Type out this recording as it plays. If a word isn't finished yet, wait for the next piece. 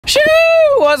Shoo!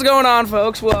 What's going on,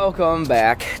 folks? Welcome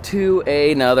back to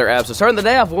another episode. Starting the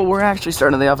day off, well, we're actually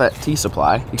starting the day off at Tea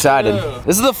Supply. Excited. Ew.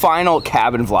 This is the final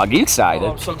cabin vlog. Are you excited?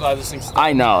 Oh, I'm so glad this thing's done.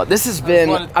 I know. This has been,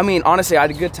 I mean, honestly, I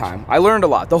had a good time. I learned a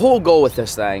lot. The whole goal with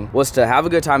this thing was to have a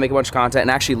good time, make a bunch of content,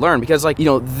 and actually learn. Because, like, you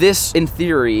know, this, in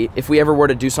theory, if we ever were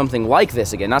to do something like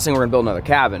this again, not saying we're gonna build another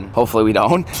cabin, hopefully we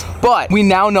don't, but we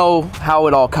now know how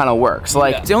it all kind of works.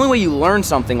 Like, yeah. The only way you learn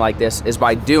something like this is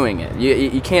by doing it.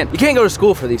 You can't go to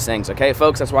school for these things, okay,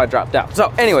 folks? That's why I dropped out.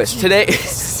 So, anyways, today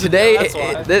it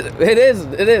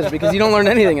is because you don't learn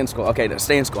anything in school. Okay, no,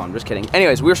 stay in school. I'm just kidding.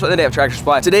 Anyways, we're starting the day of Tractor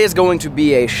Supply. Today is going to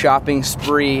be a shopping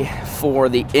spree for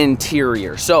the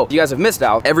interior. So, you guys have missed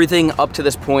out. Everything up to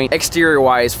this point,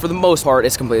 exterior-wise, for the most part,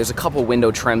 is complete. There's a couple window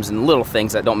trims and little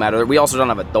things that don't matter. We also don't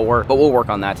have a door, but we'll work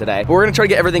on that today. But we're gonna try to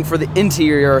get everything for the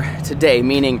interior today,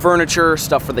 meaning furniture,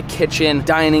 stuff for the kitchen,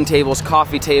 dining tables,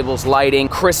 coffee tables, lighting,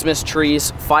 Christmas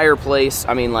trees, fireplace.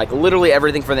 I mean, like, literally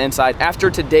everything for the inside.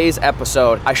 After today's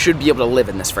episode, I should be able to live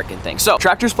in this freaking thing. So,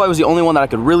 Tractor Supply was the only one that I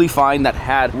could really find that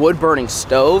had wood-burning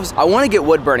stoves. I want to get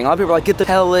wood-burning. A lot of people are like, get the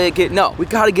pellet, no. We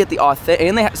gotta get the authentic,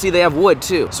 and they have wood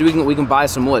too, so we can buy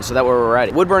some wood, so that way we're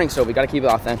ready. Wood-burning stove, we gotta keep it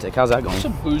authentic. How's that going? That's a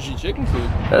bougie chicken coop.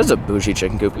 That is a bougie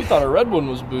chicken coop. We thought a red one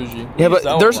was bougie. Yeah, but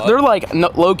they're like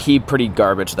low-key pretty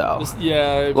garbage though.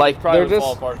 Yeah, like probably they're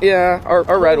fall just apart. yeah.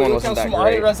 Our red one wasn't that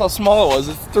great. That's how small it was.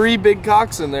 It's 3 big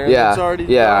cocks in there. Yeah, It's already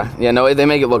yeah, done. yeah. No, they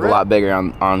make it look a lot bigger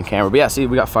on camera. But yeah, see,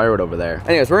 we got firewood over there.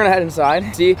 Anyways, we're gonna head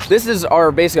inside. See, this is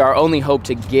basically our only hope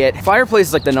to get fireplace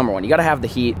is like the number one. You gotta have the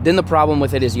heat. Then the problem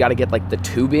with it is you gotta get like the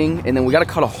tubing, and then we gotta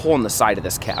cut a hole in the side of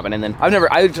this cabin. And then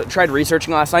I tried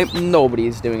researching last night.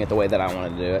 Nobody's doing it the way that I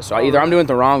want to do it. So either I'm doing it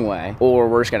the wrong way, or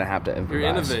we're just gonna have to improvise. You're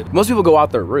innovative. Most people go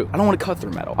out their route. I don't want to cut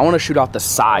through metal. I want to shoot out the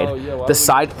side. Oh, yeah, the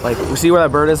side, like, we see where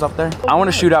that bird is up there? I want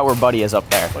to shoot out where Buddy is up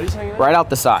there. Buddy's hanging out? Right out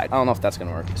the side. I don't know if that's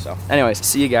gonna work. So, anyways,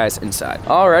 see you guys inside.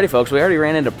 Alrighty, folks. We already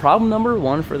ran into problem number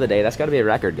 1 for the day. That's got to be a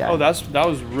record, guy. Oh, that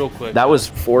was real quick. That was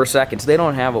 4 seconds. They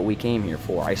don't have what we came here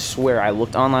for. I swear, I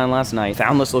looked online last night,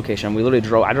 found this location. We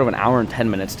literally I drove an hour and 10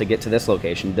 minutes to get to this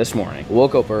location this morning.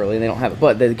 Woke up early, they don't have it.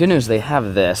 But the good news, they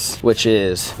have this, which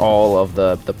is all of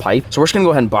the pipe. So we're just gonna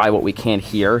go ahead and buy what we can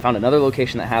here. Found another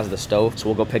location that has the stove, so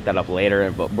we'll go pick that up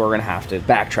later, but we're gonna have to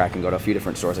backtrack and go to a few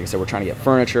different stores. Like I said, we're trying to get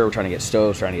furniture, we're trying to get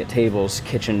stoves, trying to get tables,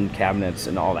 kitchen cabinets,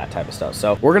 and all that type of stuff.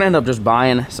 So we're gonna end up just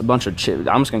buying a bunch of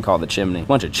I'm just gonna call it the chimney, a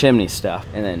bunch of chimney stuff.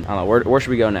 And then, I don't know, where should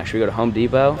we go next? Should we go to Home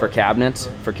Depot for cabinets,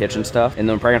 for kitchen stuff? And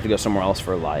then we're probably gonna have to go somewhere else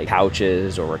for like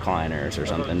couches or recliners or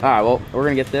something. All right, well, we're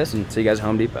gonna get this and see you guys at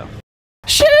Home Depot.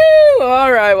 Shoo!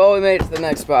 All right, well, we made it to the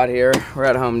next spot here. We're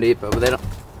at Home Depot, but they don't.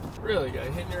 Really, guy,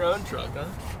 hitting your own truck, huh?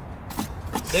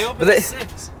 They open at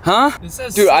 6. Huh? It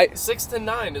says dude, 6 to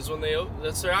 9 is when they open.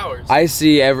 That's their hours. I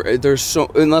see there's so,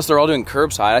 unless they're all doing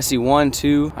curbside, I see 1,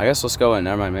 2. I guess let's go in.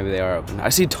 Never mind, maybe they are open. I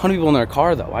see a ton of people in their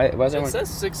car though. Why is it says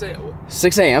 6 a.m.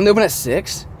 6 a.m. They open at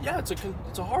 6? Yeah, it's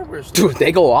a hardware store. Dude,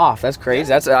 they go off. That's crazy.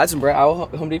 That's some bread.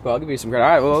 Home Depot, I'll give you some credit.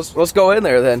 All right, well, let's go in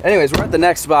there then. Anyways, we're at the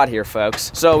next spot here, folks.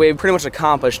 So we pretty much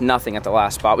accomplished nothing at the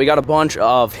last spot. We got a bunch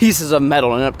of pieces of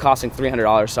metal and ended up costing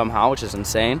 $300 somehow, which is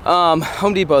insane.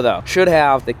 Home Depot though should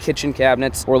have the kitchen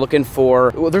cabinets. We're looking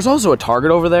for, well, there's also a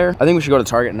Target over there. I think we should go to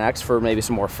Target next for maybe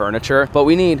some more furniture, but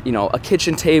we need, you know, a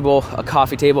kitchen table, a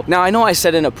coffee table. Now, I know I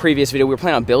said in a previous video, we were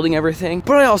planning on building everything,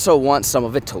 but I also want some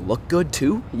of it to look good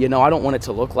too. You know, I don't want it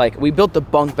to look like we built the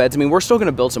bunk beds. I mean, we're still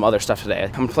gonna build some other stuff today.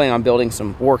 I'm planning on building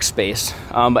some workspace.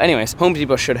 But anyways, Home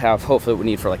Depot should have hopefully what we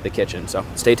need for like the kitchen, so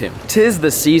stay tuned. 'Tis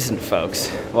the season, folks.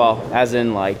 Well, as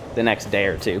in like the next day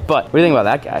or two. But what do you think about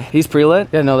that guy? He's pre-lit?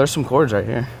 Yeah, no, there's some cords right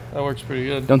here. That works pretty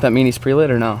good. Don't that mean he's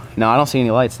pre-lit or no? No, I don't see any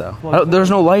lights though. There's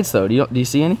no lights though. Do you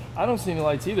see any? I don't see any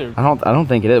lights either. I don't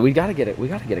think it is. We gotta get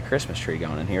a Christmas tree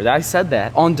going in here. I said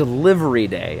that on delivery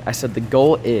day. I said the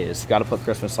goal is gotta put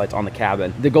Christmas lights on the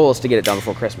cabin. The goal is to get it done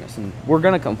before Christmas, and we're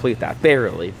gonna complete that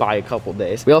barely by a couple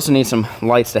days. We also need some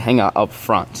lights to hang out up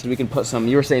front, so we can put some.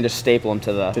 You were saying just staple them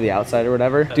to the outside or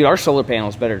whatever. Dude, our solar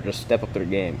panels better just step up their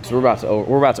game. So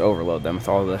we're about to overload them with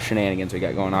all the shenanigans we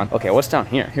got going on. Okay, what's down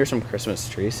here? Here's some Christmas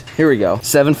trees. Here we go.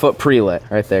 7-foot pre-lit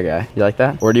right there, guy. You like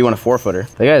that? Or do you want a 4-footer?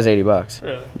 The guy is $80.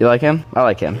 Really? You like him? I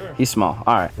like him. Sure. He's small.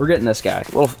 All right, we're getting this guy.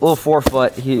 Little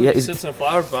 4-foot. He sits in a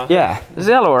flower pot. Yeah,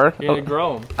 that'll work. You're gonna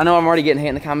grow him. I know I'm already getting hate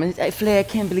in the comments. Hey, Flair, I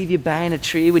can't believe you're buying a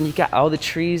tree when you got all the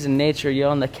trees in nature. You're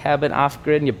on the cabin off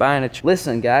grid and you're buying a tree.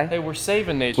 Listen, guy. Hey, we're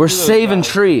saving nature. We're saving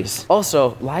trees.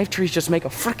 Also, live trees just make a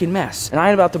freaking mess. And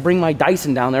I'm about to bring my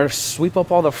Dyson down there to sweep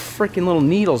up all the freaking little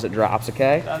needles it drops,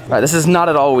 okay? All right, this is not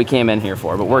at all what we came in here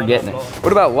for, but we're getting it.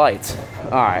 What about lights?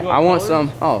 right, I want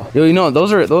some. Oh, you know,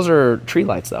 those are tree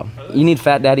lights though. You need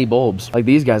Fat Daddy bulbs, like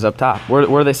these guys up top. Where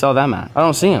do they sell them at? I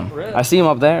don't see them. Really? I see them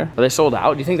up there. Are they sold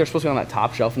out? Do you think they're supposed to be on that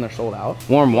top shelf and they're sold out?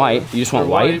 Warm white. You just want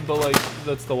white? But like,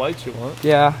 that's the whites you want.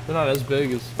 Yeah. They're not as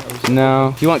big as.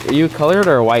 No. Are you colored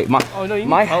or white? Oh no, you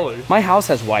need colors. My house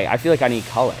has white. I feel like I need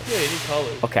color. Yeah, you need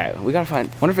colors. Okay, we gotta find.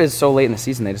 Wonder if it's so late in the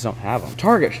season they just don't have them.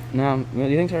 Target. No, do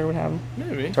you think Target would have them?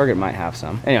 Maybe. Target might have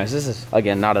some. Anyways, this is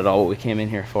again not at all what we came in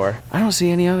here for. I don't see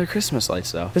any other Christmas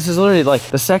lights though. This is literally like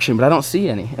the section, but I don't see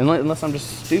any unless I'm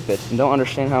just stupid and don't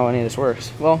understand how any of this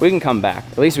works. Well, we can come back.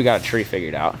 At least we got a tree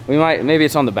figured out. Maybe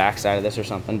it's on the back side of this or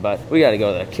something, but we got to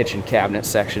go to the kitchen cabinet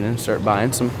section and start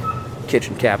buying some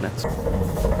kitchen cabinets.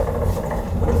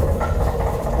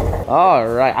 All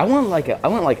right, I want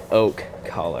like oak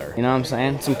color. You know what I'm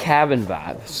saying? Some cabin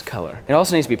vibes color. It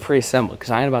also needs to be pre-assembled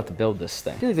because I ain't about to build this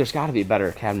thing. I feel like there's got to be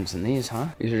better cabinets than these, huh?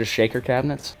 These are just shaker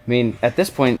cabinets. I mean, at this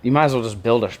point, you might as well just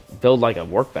build like a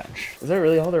workbench. Is that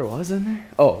really all there was in there?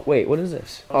 Oh, wait, what is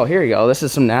this? Oh, here you go. This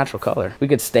is some natural color. We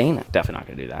could stain it. Definitely not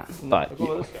gonna do that. But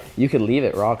you could leave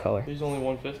it raw color. He's only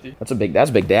 150. That's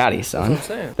Big Daddy, son. That's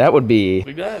what I'm saying. That would be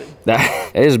Big Daddy.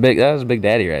 That was Big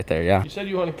Daddy right there, yeah. You said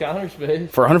you wanted counter space.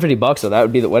 For 150 bucks though,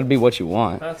 that'd be what you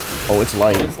want. Oh, it's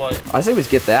light. It's light. I say we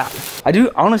just get that. I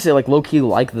do honestly like low key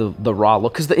like the raw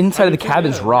look because the inside of the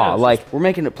cabin's raw. Like we're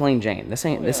making it plain Jane. This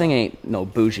thing ain't no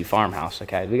bougie farmhouse.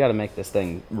 Okay, we got to make this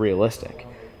thing realistic.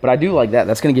 But I do like that.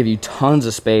 That's gonna give you tons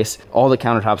of space, all the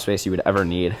countertop space you would ever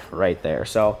need right there.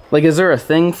 So, like, is there a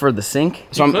thing for the sink?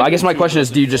 So I guess my question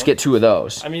is, do you just get 2 of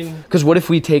those? I mean, because what if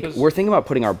we're thinking about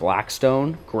putting our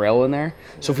Blackstone grill in there.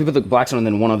 So if we put the Blackstone and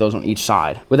then one of those on each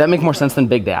side, would that make more sense than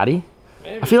Big Daddy?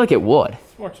 maybe. I feel like it would.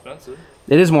 It's more expensive.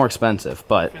 It is more expensive,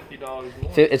 but $50 more.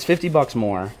 It's 50 bucks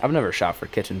more. I've never shopped for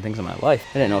kitchen things in my life.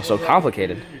 I didn't know it was so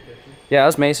complicated. Yeah,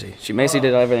 that's Macy. Macy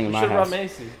did everything in my house.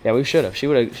 Macy. Yeah, we should have. She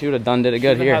would have done it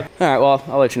good here. All right, well,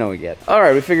 I'll let you know what we get. All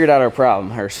right, we figured out our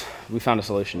problem. We found a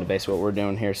solution to basically what we're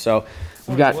doing here. So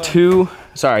we've got 2.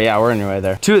 Sorry, yeah, we're in your way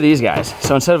there. 2 of these guys.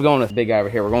 So instead of going with the big guy over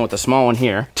here, we're going with the small one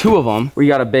here. 2 of them. We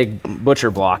got a big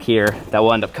butcher block here that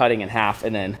we'll end up cutting in half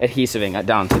and then adhesiving it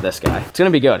down to this guy. It's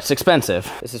gonna be good. It's expensive.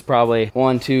 This is probably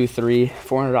 $1, $2, $3,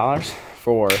 $400.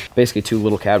 For basically 2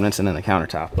 little cabinets and then the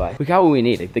countertop, but we got what we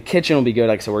needed. The kitchen will be good.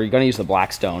 Like, so we're gonna use the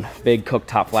Blackstone, big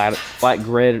cooktop, flat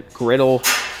griddle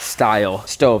style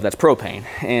stove that's propane.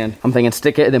 And I'm thinking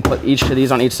stick it and then put each of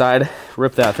these on each side,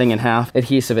 rip that thing in half,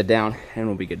 adhesive it down, and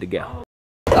we'll be good to go.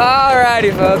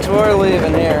 Alrighty folks, we're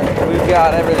leaving here. We've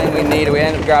got everything we need. We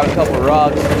ended up grabbing a couple of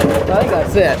rugs. I think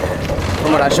that's it.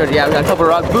 From what I showed you, yeah, we got a couple of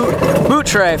rugs, boot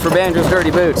tray for Banjo's Dirty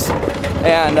Boots.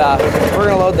 And we're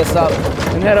gonna load this up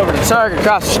and head over to Target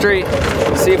across the street,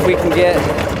 see if we can get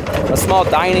a small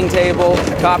dining table,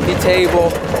 coffee table,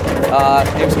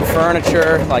 maybe some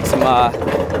furniture, like some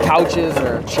couches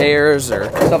or chairs or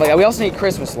stuff like that. We also need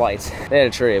Christmas lights. They had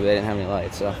a tree, but they didn't have any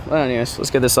lights. So, well, anyways,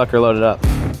 let's get this sucker loaded up.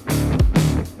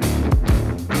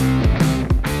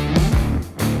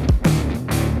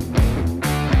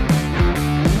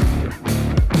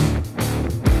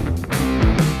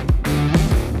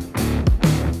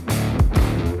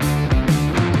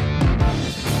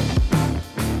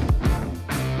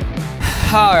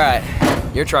 All right,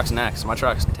 your truck's next. My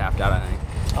truck's tapped out, I think.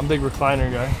 I'm a big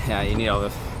recliner guy. Yeah, you need all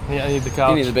the. Yeah, I need the couch.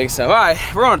 You need the big stuff. All right,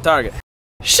 we're on Target.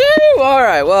 Shoo! All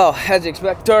right, well, as you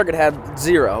expect, Target had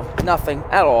nothing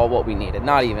at all what we needed.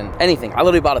 Not even anything. I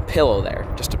literally bought a pillow there,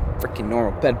 just a freaking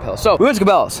normal bed pillow. So we went to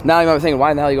Cabela's. Now you might be thinking, why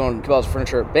in the hell are you going to Cabela's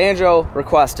Furniture? Banjo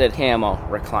requested camo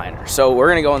recliner. So we're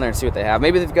gonna go in there and see what they have.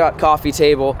 Maybe they've got coffee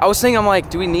table. I was thinking, I'm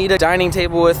like, do we need a dining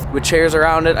table with chairs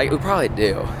around it? We probably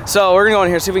do. So we're gonna go in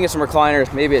here, see if we can get some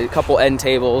recliners, maybe a couple end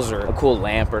tables or a cool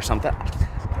lamp or something.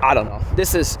 I don't know.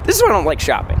 This is why I don't like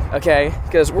shopping, okay?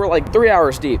 Because we're like 3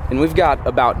 hours deep and we've got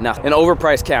about nothing. An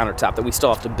overpriced countertop that we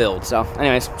still have to build. So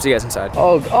anyways, see you guys inside.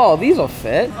 Oh, these will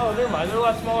fit. Oh, never mind. They're a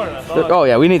lot smaller than I thought. Oh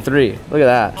yeah, we need 3. Look at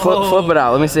that. Flip it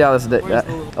out. Let me see how this did.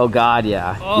 Oh God,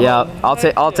 yeah. Yeah,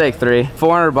 I'll take 3.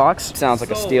 400 bucks. Sounds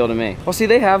like a steal to me. Well, see,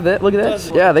 they have that. Look at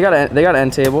this. Yeah, they got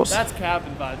end tables. That's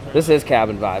cabin vibes. Right? This is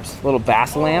cabin vibes. Little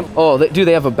bass lamp. Oh, dude,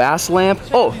 they have a bass lamp.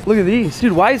 Oh, look at these.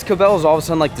 Dude, why is Cabela's all of a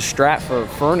sudden like the strat for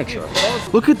furniture?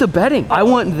 Look at the bedding. I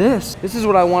want this. This is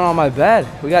what I want on my bed.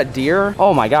 We got deer.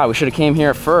 Oh my God, we should have came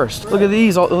here first. Look at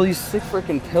these, all these sick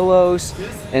freaking pillows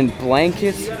and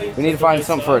blankets. We need to find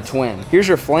something for a twin. Here's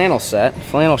your flannel set,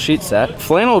 flannel sheet set.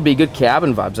 Flannel would be good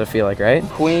cabin vibes, I feel like, right?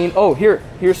 Queen. Oh,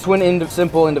 here's twin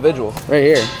simple individual. Right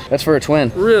here. That's for a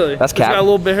twin. Really? That's cabin. It's got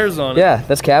little bears on it. Yeah,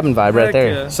 that's cabin vibe right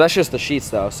there. Yeah. So that's just the sheets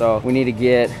though. So we need to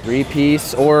get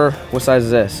 3-piece or what size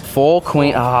is this? Full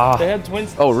queen. Ah. They had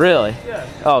twins. Oh, really? Yeah.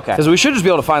 Oh, okay. Because we should just be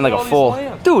able to find like a full.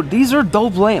 Lamps. Dude, these are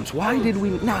dope lamps. Why did we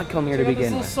not come here to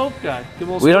begin with? Soap guy.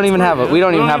 We don't even have a. We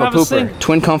don't even have a pooper.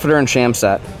 Twin comforter and sham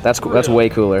set. That's way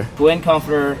cooler. Twin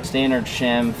comforter, standard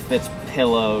sham, fits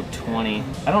pillow 20.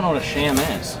 I don't know what a sham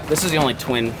is. This is the only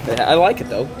twin. I like it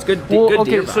though. It's good. Well, good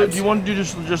okay, deer so vibes. do you want to do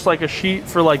just like a sheet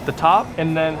for like the top,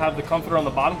 and then have the comforter on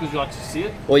the bottom because you like to see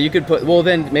it? Well, you could put. Well,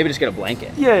 then maybe just get a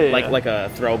blanket. Yeah. Like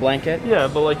a throw blanket. Yeah,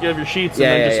 but like you have your sheets and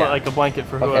then just like a blanket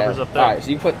for whoever's up there. All right,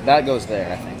 so you put that goes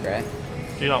there, I think, right?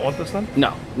 Do you not want this then?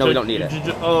 No, we don't need it.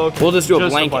 Oh, okay. We'll just do a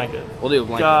blanket. We'll do a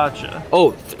blanket. Gotcha.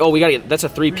 Oh, we gotta get. That's a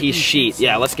three-piece sheet.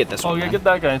 Yeah, let's get this one. Oh, yeah, then. get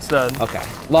that guy instead. Okay.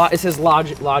 It says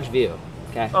lodge view.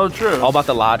 Okay. Oh, true. All about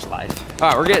the lodge life. All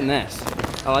right, we're getting this.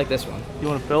 I like this one. You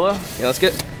want a pillow? Yeah,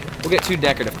 we'll get 2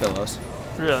 decorative pillows.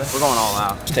 Really? We're going all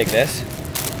out. Just take this.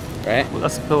 Right? Well,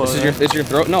 that's a pillow. This is your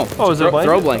throw. No. Oh, is it a blanket?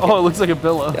 Throw blanket. Oh, it looks like a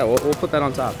pillow. Yeah, we'll put that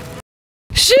on top.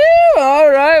 Shoo! All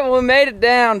right, well, we made it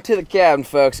down to the cabin,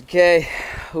 folks. Okay,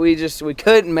 we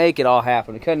couldn't make it all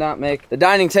happen. We could not make the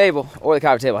dining table or the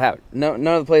coffee table happen. None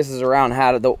of the places around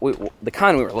had it. The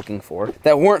kind we were looking for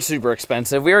that weren't super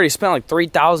expensive. We already spent like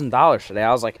 $3,000 today.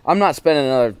 I was like, I'm not spending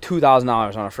another $2,000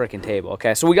 on a freaking table.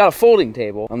 Okay, so we got a folding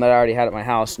table that I already had at my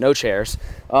house. No chairs.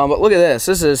 But look at this.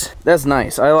 That's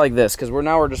nice. I like this because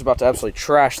we're just about to absolutely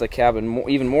trash the cabin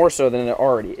even more so than it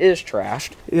already is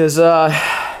trashed. Because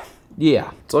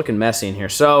yeah, it's looking messy in here.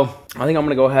 So I think I'm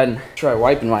gonna go ahead and try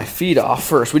wiping my feet off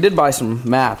first. We did buy some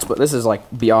mats, but this is like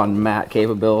beyond mat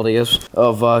capabilities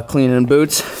of cleaning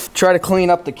boots. Try to clean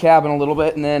up the cabin a little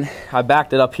bit, and then I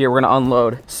backed it up here. We're gonna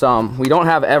unload some. We don't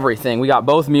have everything. We got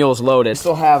both mules loaded.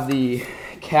 Still have the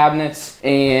cabinets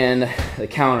and the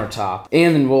countertop,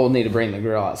 and then we'll need to bring the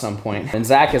grill at some point. And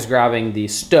Zach is grabbing the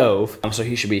stove, so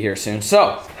he should be here soon.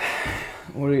 So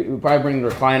we'll probably bring the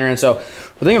recliner in. So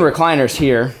we're thinking recliners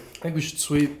here. I think we should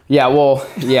sweep. Yeah, we'll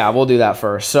do that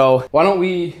first. So why don't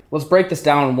let's break this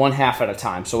down 1/2 at a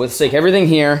time. So let's take everything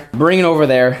here, bring it over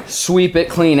there, sweep it,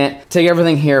 clean it, take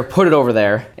everything here, put it over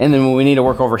there, and then when we need to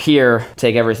work over here,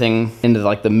 take everything into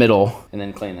like the middle and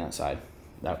then clean that side.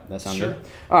 That sound good?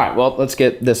 All right, well, let's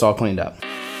get this all cleaned up.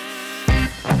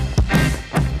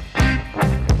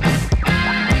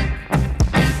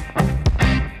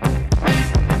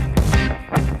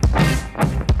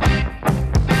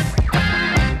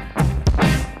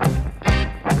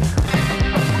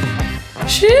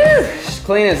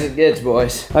 Clean as it gets,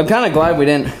 boys. I'm kind of glad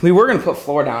we were gonna put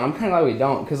floor down. I'm kind of glad we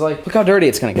don't, because like, look how dirty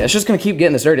it's gonna get. It's just gonna keep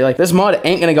getting this dirty. Like, this mud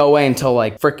ain't gonna go away until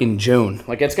like freaking June.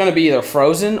 Like, it's gonna be either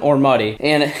frozen or muddy.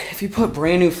 And if you put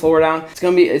brand new floor down,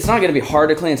 it's not gonna be hard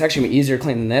to clean. It's actually gonna be easier to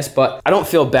clean than this, but I don't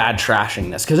feel bad trashing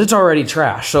this because it's already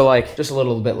trashed. So like, just a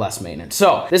little bit less maintenance.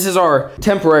 So this is our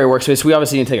temporary workspace. We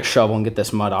obviously need to take a shovel and get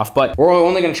this mud off, but we're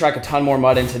only gonna track a ton more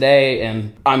mud in today.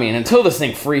 And I mean, until this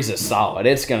thing freezes solid,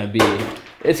 it's gonna be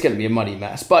a muddy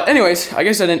mess. But anyways, I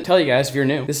guess I didn't tell you guys if you're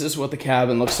new. This is what the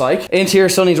cabin looks like. Interior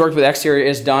still needs work, but the exterior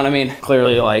is done. I mean,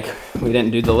 clearly like we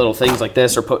didn't do the little things like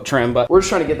this or put trim, but we're just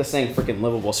trying to get this thing freaking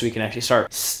livable so we can actually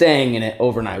start staying in it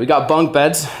overnight. We got bunk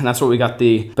beds, and that's what we got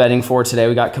the bedding for today.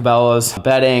 We got Cabela's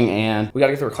bedding, and we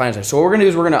gotta get the recliners there. So what we're gonna do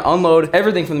is we're gonna unload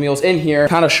everything from the mules in here,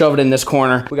 kind of shove it in this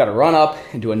corner. We gotta run up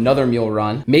and do another mule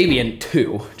run, maybe in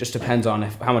 2, just depends on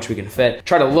how much we can fit.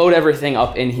 Try to load everything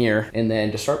up in here, and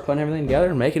then just start putting everything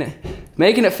together and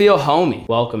making it feel homey,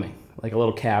 welcoming, like a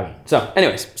little cabin. So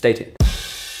anyways, stay tuned.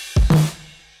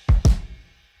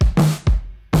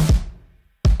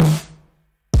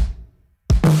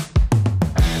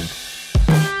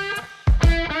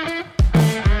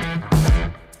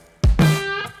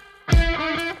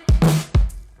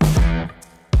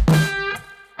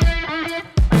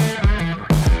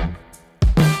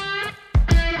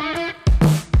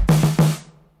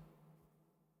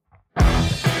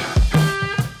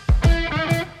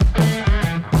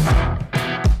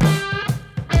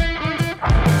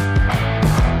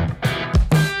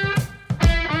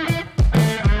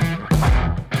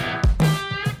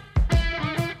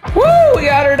 We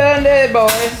got her done dead,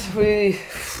 boys.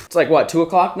 It's like what, 2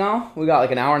 o'clock now? We got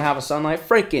like an hour and a half of sunlight.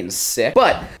 Freaking sick.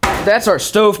 But that's our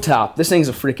stovetop. This thing's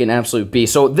a freaking absolute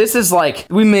beast. So this is like,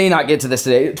 we may not get to this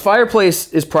today.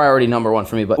 Fireplace is priority #1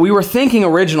 for me, but we were thinking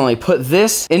originally put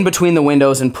this in between the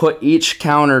windows and put each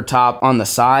countertop on the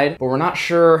side, but we're not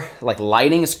sure. Like,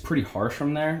 lighting is pretty harsh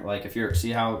from there. Like, if you're,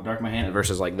 see how dark my hand is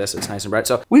versus like this, it's nice and bright.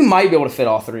 So we might be able to fit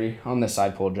all 3 on this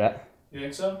side pull jet. You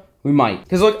think so? We might.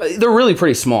 Because look, they're really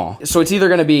pretty small. So it's either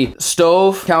gonna be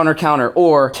stove, counter, counter,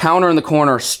 or counter in the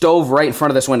corner, stove right in front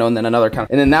of this window, and then another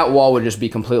counter. And then that wall would just be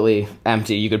completely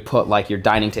empty. You could put like your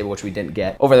dining table, which we didn't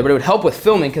get, over there. But it would help with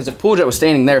filming, because if Pool Jet was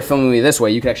standing there filming me this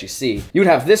way, you could actually see. You would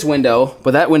have this window,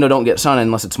 but that window don't get sun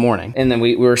unless it's morning. And then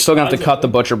we were still gonna have to cut the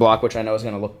butcher block, which I know is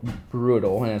gonna look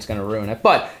brutal, and it's gonna ruin it.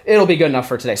 But it'll be good enough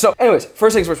for today. So anyways,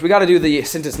 first things first, we gotta do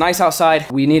since it's nice outside,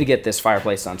 we need to get this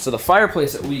fireplace done. So the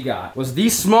fireplace that we got was the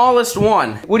smallest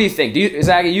one. What do you think?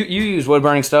 Zach, you use wood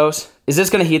burning stoves? Is this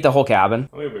gonna heat the whole cabin?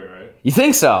 I'll be right. You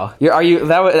think so? I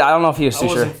don't know if he was too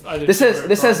sure. This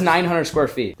says 900 square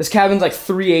feet. This cabin's like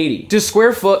 380. Does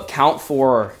square foot count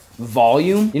for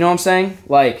volume? You know what I'm saying?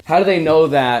 Like, how do they know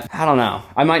that? I don't know.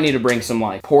 I might need to bring some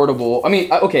like portable, I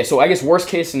mean, okay, so I guess worst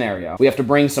case scenario, we have to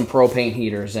bring some propane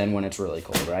heaters in when it's really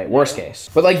cold, right? Worst case.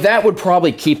 But like that would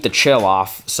probably keep the chill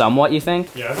off somewhat, you think?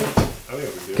 Yeah, I think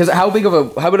it would do. Because how big of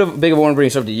a one burning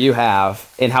stove do you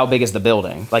have, and how big is the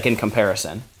building, like in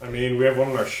comparison? I mean, we have one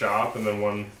in our shop and then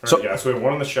one. So we have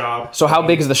one in the shop. So how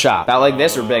big is the shop? About like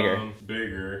this or bigger?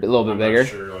 Bigger. A little bit bigger. I'm not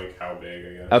sure like how big, I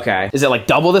guess. Okay. Is it like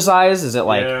double the size? Is it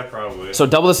like? Yeah, probably. So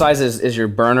double the size is your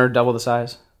burner double the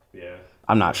size? Yeah.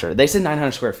 I'm not sure. They said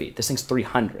 900 square feet. This thing's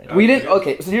 300. We didn't,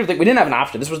 okay, so here's the thing. We didn't have an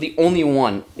option. This was the only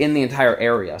one in the entire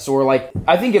area. So we're like,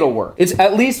 I think it'll work. It's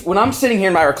at least, when I'm sitting here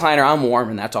in my recliner, I'm warm,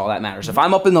 and that's all that matters. If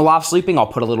I'm up in the loft sleeping, I'll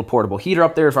put a little portable heater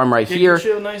up there. If I'm right here. Get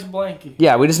you a nice blankie.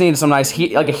 Yeah, we just need some nice,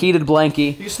 like a heated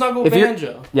blankie. You snuggle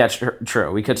banjo. Yeah,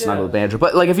 true. We could snuggle the banjo.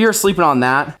 But like if you're sleeping on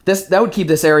that, that would keep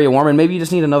this area warm, and maybe you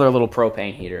just need another little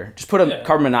propane heater. Just put a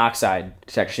carbon monoxide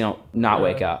detector so you don't not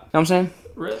wake up. You know what I'm saying?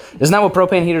 Really? Isn't that what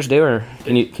propane heaters do, or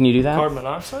can you do that? Carbon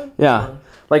monoxide? Yeah. Or?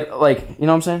 Like you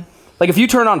know what I'm saying? Like if you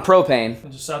turn on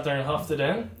propane, Just sat there and huffed it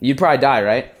in? you'd probably die,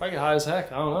 right? If I get high as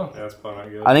heck, I don't know. Yeah, that's probably not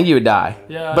good. I think you would die.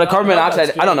 Yeah. But carbon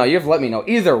monoxide, I don't know. You have to let me know.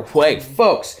 Either way,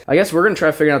 folks. I guess we're gonna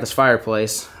try figuring out this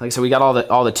fireplace. Like I said, we got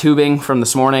all the tubing from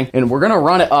this morning, and we're gonna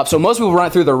run it up. So most people run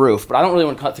it through the roof, but I don't really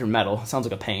want to cut through metal. It sounds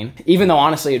like a pain. Even though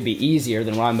honestly it'd be easier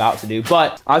than what I'm about to do.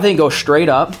 But I think go straight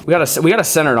up. We gotta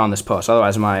center it on this post.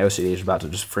 Otherwise my OCD is about to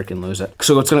just freaking lose it.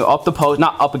 So it's gonna go up the post,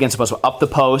 not up against the post, but up the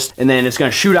post, and then it's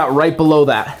gonna shoot out right below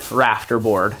that rafter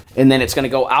board. And then it's gonna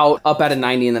go out, up at a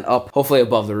 90, and then up, hopefully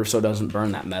above the roof so it doesn't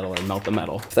burn that metal or melt the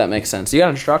metal, if that makes sense. You got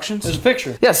instructions? There's a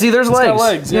picture. Yeah, see, there's It's legs. got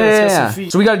legs. Yeah, it's got some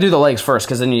feet. So we gotta do the legs first,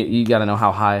 because then you gotta know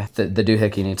how high the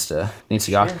doohickey needs to go.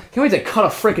 Sure. Can't wait to cut a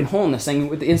freaking hole in this thing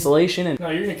with the insulation. And no,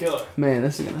 you're gonna kill it. Man,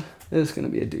 this is gonna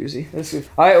be a doozy.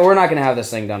 We're not gonna have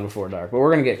this thing done before dark, but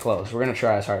we're gonna get close. We're gonna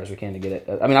try as hard as we can to get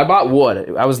it. I mean, I bought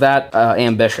wood. I was that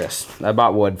ambitious. I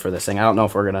bought wood for this thing. I don't know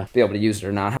if we're gonna be able to use it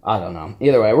or not. I don't know.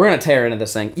 Either way, we're gonna tear into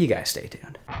this thing. You guys stay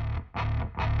tuned.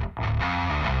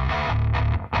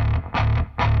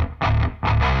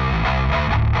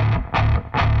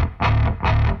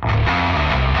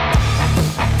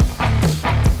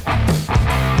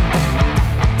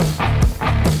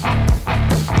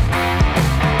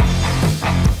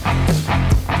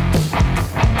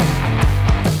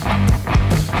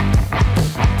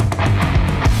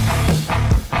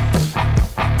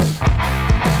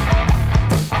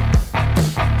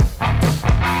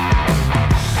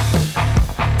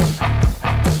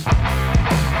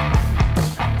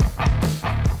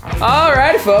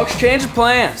 Alrighty, folks, change of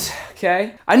plans.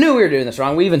 Okay. I knew we were doing this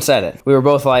wrong. We even said it. We were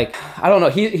both like, I don't know.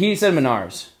 He said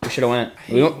Menards. We should have went.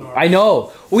 I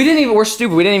know. We're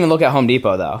stupid. We didn't even look at Home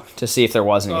Depot though to see if there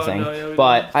was anything. Oh, no, yeah,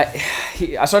 but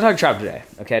I started talking to Trapper J.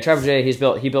 Okay, Trapper J.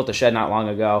 He built a shed not long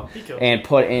ago and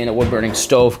put in a wood burning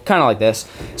stove, kind of like this.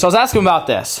 So I was asking him about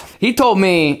this. He told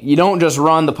me you don't just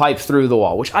run the pipe through the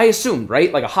wall, which I assumed,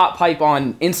 right? Like a hot pipe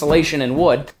on insulation and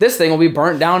wood. This thing will be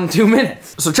burnt down in 2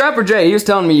 minutes. So Trapper J. He was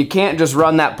telling me you can't just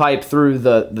run that pipe through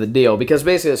the deal because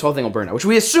basically this whole thing will burn out, which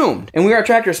we assumed. And we were at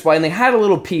Tractor Supply and they had a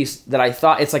little piece that I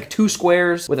thought it's like 2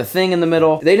 squares with a thing in the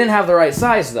middle. They didn't have the right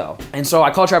size though. And so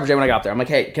I called Trapper J when I got there. I'm like,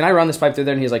 hey, can I run this pipe through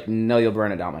there? And he's like, no, you'll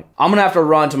burn it down. I'm like, I'm gonna have to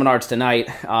run to Menards tonight.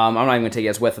 I'm not even gonna take you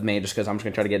guys with me just because I'm just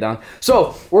gonna try to get done.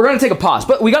 So we're gonna take a pause,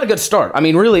 but we got a good start. I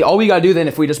mean, really, all we gotta do then,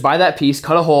 if we just buy that piece,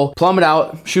 cut a hole, plumb it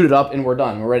out, shoot it up, and we're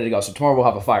done. We're ready to go. So tomorrow we'll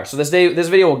have a fire. So this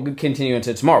video will continue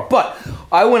into tomorrow. But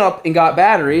I went up and got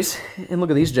batteries, and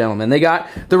look at these gentlemen. They got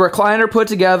the recliner put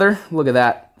together. Look at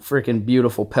that. Freaking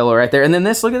beautiful pillow right there. And then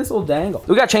look at this little dangle.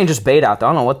 We gotta change this bait out though. I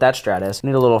don't know what that strat is.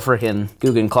 Need a little freaking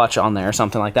Guggen clutch on there or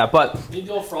something like that. But need a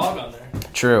little frog on there.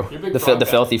 True. The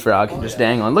filthy frog. Just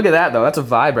dangling. Look at that though. That's a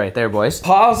vibe right there, boys.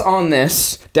 Pause on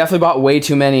this. Definitely bought way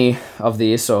too many of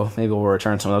these, so maybe we'll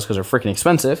return some of those because they're freaking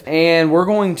expensive. And we're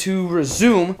going to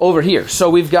resume over here.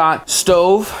 So we've got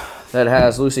stove that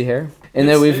has Lucy hair. And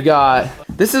then we've got,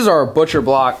 this is our butcher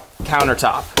block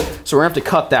countertop. So we're gonna have to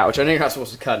cut that, which I know you're not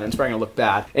supposed to cut it, and it's probably gonna look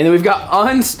bad. And then we've got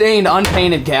unstained,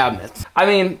 unpainted cabinets. I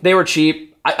mean, they were cheap.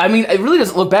 I mean, it really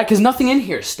doesn't look bad because nothing in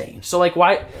here is stained. So like,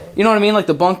 why, you know what I mean? Like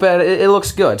the bunk bed, it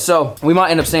looks good. So we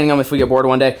might end up staining them if we get bored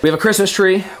one day. We have a Christmas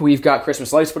tree. We've got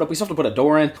Christmas lights put up. We still have to put a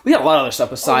door in. We got a lot of other stuff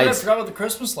besides. Oh, yeah, I forgot about the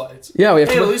Christmas lights. Yeah, we have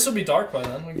hey, to. At least it'll be dark by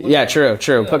then. Yeah, true.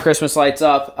 Yeah. Put Christmas lights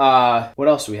up. What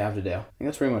else do we have to do? I think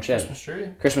that's pretty much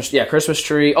it. Christmas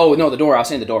tree. Oh no, the door. I was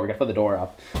saying the door. We gotta put the door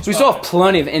up. So we still have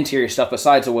plenty of interior stuff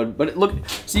besides the wood. But look,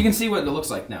 so you can see what it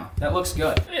looks like now. That looks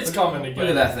good. It's coming together.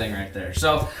 Look at that thing right there.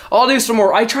 So I'll do some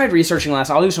more. I tried researching last.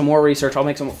 I'll do some more research. I'll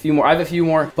make a few more. I have a few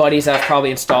more buddies that have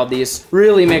probably installed these.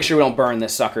 Really make sure we don't burn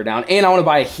this sucker down. And I want to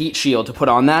buy a heat shield to put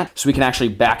on that so we can actually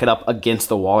back it up against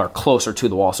the wall or closer to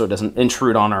the wall so it doesn't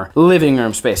intrude on our living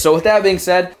room space. So with that being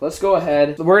said, let's go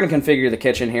ahead. We're going to configure the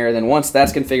kitchen here. Then once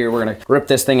that's configured, we're going to rip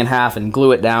this thing in half and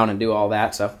glue it down and do all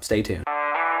that. So stay tuned.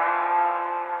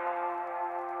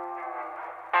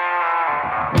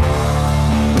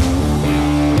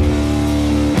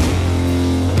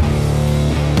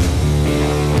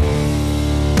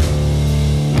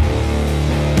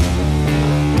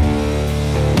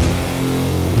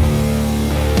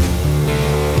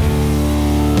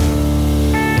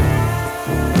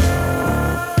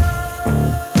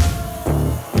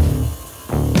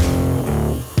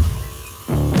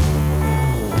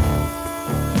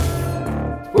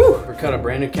 Cut a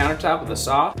brand new countertop with a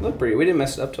saw. Look pretty. We didn't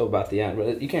mess it up till about the end,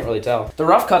 but you can't really tell. The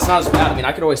rough cut's not as bad. I mean,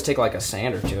 I could always take like a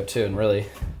sander to it too, and really,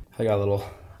 I got a little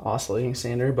oscillating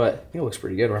sander, but I think it looks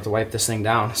pretty good. We'll have to wipe this thing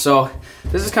down. So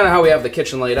this is kind of how we have the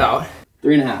kitchen laid out.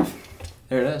 3.5.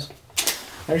 There it is.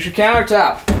 There's your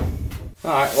countertop.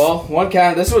 All right, well,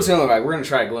 this is what it's gonna look like. We're gonna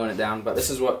try gluing it down, but this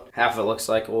is what half of it looks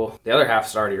like. Well, the other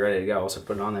half's already ready to go, so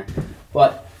put it on there.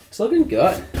 But it's looking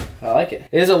good. I like it.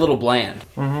 It is a little bland.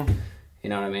 Mm-hmm. You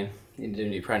know what I mean?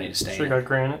 You probably need to stain it. Sure got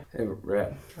granite.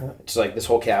 It's like this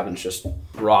whole cabin's just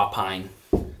raw pine.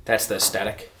 That's the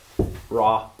aesthetic.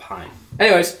 Raw pine.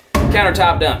 Anyways,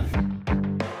 countertop done.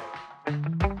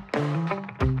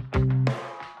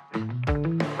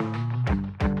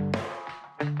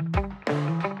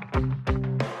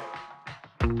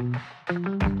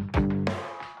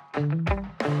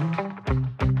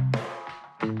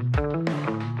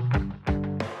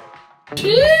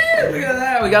 Look at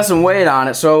that, we got some weight on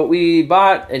it. So we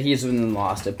bought adhesive and then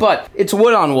lost it, but it's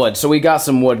wood on wood, so we got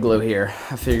some wood glue here.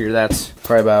 I figure that's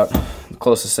probably about the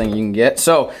closest thing you can get.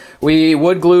 So we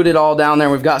wood glued it all down there.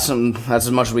 We've got some, that's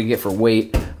as much as we can get for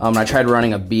weight. I tried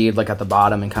running a bead like at the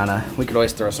bottom and we could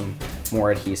always throw some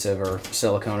more adhesive or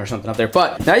silicone or something up there.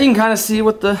 But now you can kind of see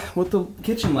what the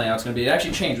kitchen layout's gonna be. It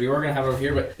actually changed. We were gonna have it over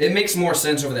here, but it makes more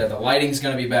sense over there. The lighting's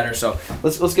gonna be better. So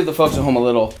let's give the folks at home a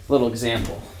little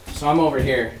example. So I'm over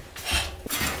here.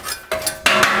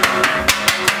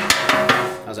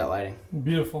 How's that lighting?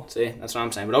 Beautiful. See, that's what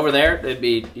I'm saying. But over there,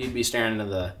 you'd be staring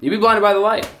into you'd be blinded by the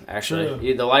light, actually.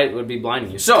 Yeah. The light would be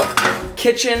blinding you. So,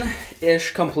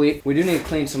 kitchen-ish complete. We do need to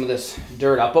clean some of this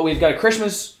dirt up, but we've got a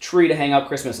Christmas tree to hang up,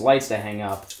 Christmas lights to hang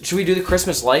up. Should we do the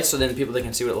Christmas lights so then they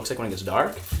can see what it looks like when it gets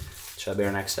dark? Should that be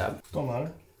our next step? Don't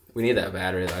matter. We need that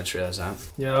battery, I just realized that.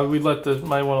 Yeah,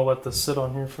 might want to let this sit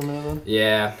on here for a minute then.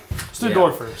 Yeah. Let's do the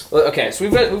door first. Okay, so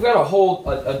we've got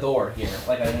a door here,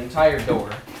 like an entire door,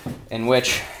 in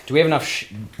which, do we have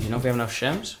enough, you know if we have enough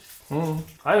shims?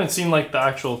 I haven't seen like the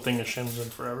actual thing of shims in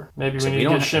forever. Maybe we need to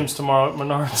get shims tomorrow at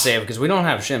Menards. Say it, because we don't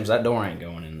have shims, that door ain't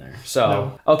going in there. So,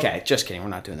 no. Okay, just kidding, we're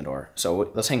not doing the door. So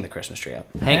let's hang the Christmas tree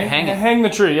up. Hang it. Hang the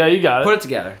tree, yeah, you got it. Put it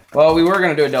together. Well, we were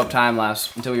gonna do a dope time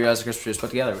lapse until we realized the Christmas tree was put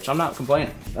together, which I'm not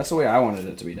complaining. That's the way I wanted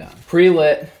it to be done.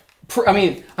 Pre-lit. I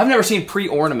mean, I've never seen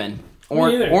pre-ornament.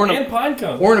 And pine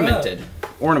cones. Ornamented. Yeah.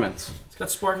 Ornaments. Got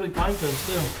sparkly pine cones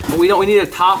too. But we need a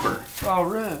topper. Oh,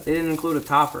 right. They didn't include a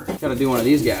topper. Gotta do one of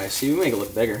these guys. See, we make it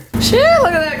look bigger. Shit,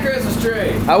 look at that Christmas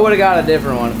tree. I would've got a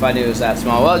different one if I knew it was that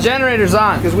small. Well, generator's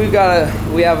on, because we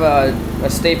have a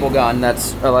staple gun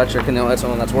that's electric, and that's the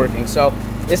one that's working. So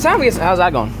it's time to get, how's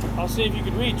that going? I'll see if you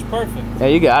can reach, perfect. Yeah,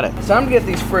 you got it. It's time to get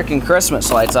these freaking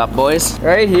Christmas lights up, boys.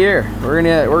 Right here. We're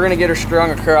gonna get her strung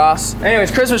across.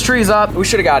 Anyways, Christmas tree's up. We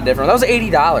should've got a different one. That was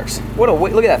 $80. What a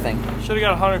look at that thing. Should've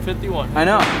got 151. I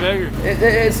know. Bigger.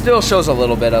 It still shows a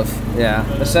little bit of, yeah,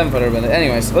 the 7-footer.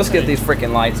 Anyways, let's get these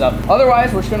freaking lights up.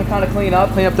 Otherwise, we're just gonna kind of clean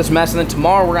up this mess, and then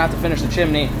tomorrow we're gonna have to finish the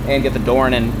chimney and get the door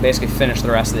in and basically finish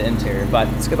the rest of the interior. But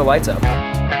let's get the lights up.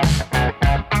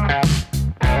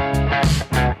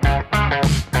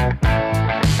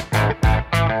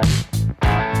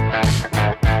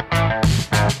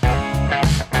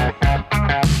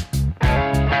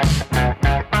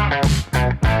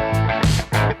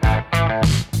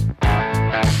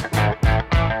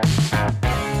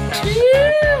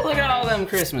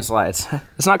 Christmas lights.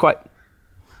 It's not quite.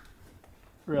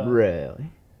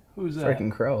 Really? Who's that?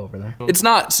 Freaking crow over there. It's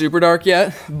not super dark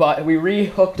yet, but we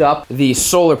re-hooked up the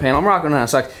solar panel. I'm rocking on a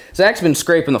sec. Zach's been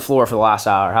scraping the floor for the last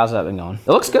hour. How's that been going? It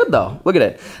looks good though. Look at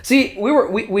it. See,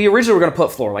 we originally were gonna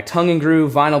put floor, like tongue and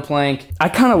groove, vinyl plank. I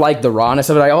kind of like the rawness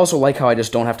of it. I also like how I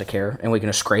just don't have to care and we can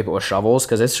just scrape it with shovels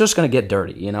because it's just gonna get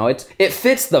dirty, you know? It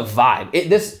fits the vibe.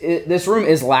 This room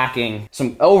is lacking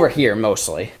some, over here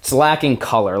mostly. It's lacking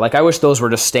color. Like I wish those were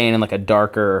just staying in like a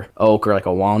darker oak or like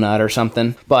a walnut or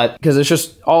something. But, because it's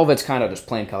just, all of it's kind of just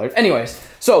plain colored. Anyways,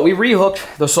 so we re-hooked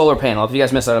the solar panel. If you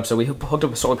guys missed that up, so we hooked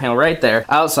up a solar panel right there,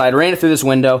 outside, ran it through this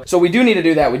window. So we do need to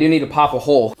do that. We do need to pop a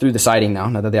hole through the siding now.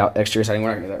 Not that the exterior siding, we're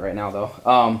not gonna do that right now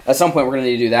though. At some point we're gonna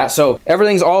need to do that. So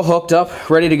everything's all hooked up,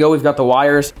 ready to go. We've got the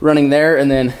wires running there and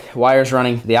then wires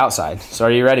running the outside. So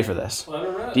are you ready for this?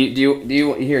 Do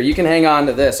you here, you can hang on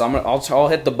to this. I'll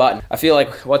hit the button. I feel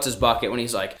like, what's his bucket when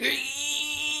he's like,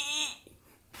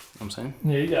 I'm saying?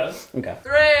 Yeah, you got it. Okay.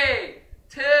 3,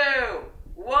 2,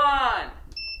 1.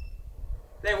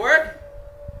 They work?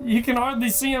 You can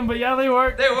hardly see them, but yeah, they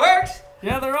work. They worked?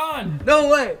 Yeah, they're on. No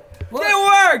way. Look. They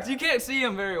worked. You can't see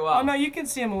them very well. Oh no, you can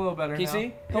see them a little better. Can you now.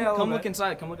 see? Come look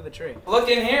inside. Come look at the tree. Look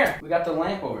in here. We got the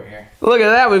lamp over here. Look at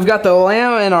that. We've got the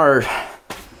lamp in our.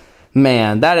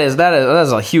 Man, that is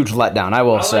a huge letdown. I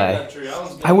will say. Like that tree. That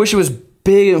was good. I wish it was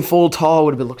big and full tall.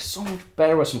 Would have looked so much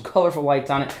better with some colorful lights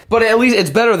on it. But at least it's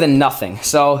better than nothing.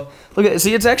 So look at it.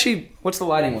 See, it's actually. What's the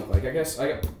lighting look like? I guess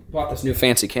I bought this new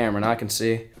fancy camera. Now I can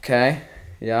see. Okay.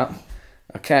 Yeah.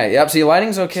 Okay. Yep. See,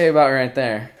 lighting's okay about right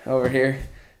there. Over here.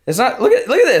 It's not. Look at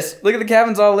this. Look at the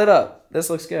cabin's all lit up. This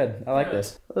looks good. I like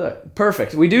this. Look,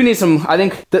 perfect. We do need some. I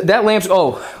think that lamp's.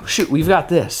 Oh shoot, we've got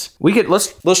this. We could.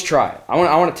 Let's try it. I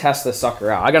want to test this sucker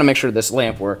out. I gotta make sure this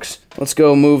lamp works. Let's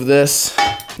go move this.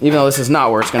 Even though this is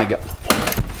not where it's gonna go.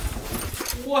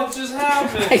 What just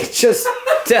happened? I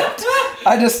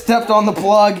just stepped on the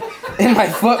plug and my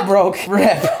foot broke.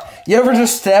 Rip. You ever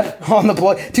just step on the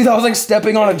plug? Dude, that was like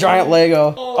stepping on a giant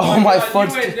Lego. Oh my foot.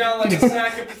 You went down like a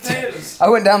sack of potatoes. I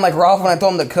went down like Ralph when I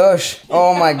told him to cush.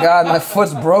 Oh my God, my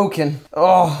foot's broken.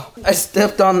 Oh, I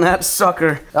stepped on that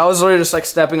sucker. That was literally just like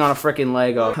stepping on a freaking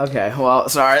Lego. Okay, well,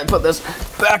 sorry, put this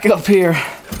back up here.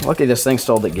 Lucky this thing's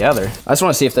still together. I just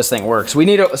want to see if this thing works.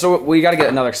 We got to get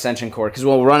another extension cord because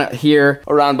we'll run it here,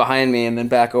 around behind me, and then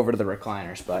back over to the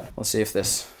recliners. But we'll see if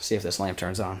this lamp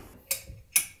turns on.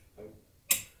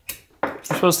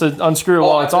 You're supposed to unscrew it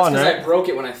while it's on, right? I broke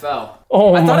it when I fell.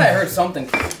 Oh, I thought I heard something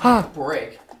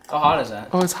break. How hot is that?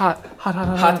 Oh, it's hot.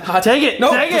 Hot. Take it.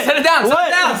 No, take it. Set it down.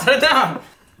 What? Set it down.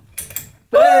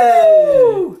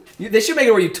 Woo! They should make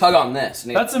it where you tug on this.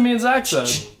 That's what me and Zach said.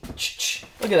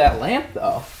 Look at that lamp,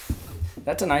 though.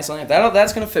 That's a nice lamp.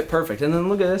 That's gonna fit perfect. And then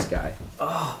look at this guy.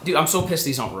 Oh, dude, I'm so pissed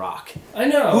these don't rock. I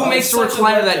know. Who makes a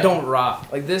recliner that don't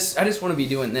rock? Like this, I just want to be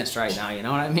doing this right now. You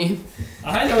know what I mean?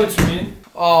 I know what you mean.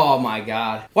 Oh my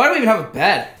God. Why do we even have a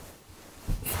bed?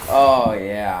 Oh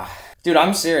yeah. Dude,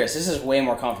 I'm serious. This is way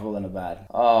more comfortable than a bed.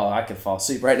 Oh, I could fall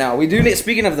asleep right now. We do need,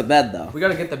 speaking of the bed though, we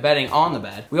gotta get the bedding on the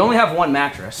bed. We only have one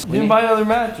mattress. We didn't buy another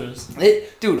mattress.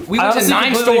 Dude, we went to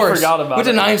 9 stores. Went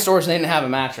to 9 stores and they didn't have a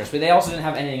mattress, but they also didn't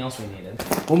have anything else we needed.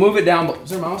 We'll move it down. Is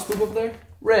there a mouse poop up there?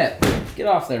 Rip. Get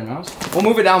off there, mouse. We'll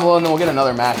move it down below and then we'll get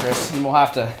another mattress and we'll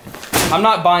have to. I'm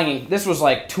not buying, this was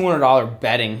like $200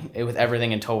 bedding with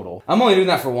everything in total. I'm only doing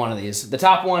that for one of these. The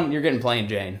top one, you're getting plain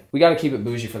Jane. We gotta keep it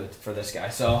bougie for this guy,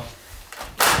 so.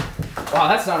 Wow,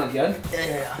 that sounded good.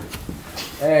 Yeah.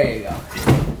 There you go.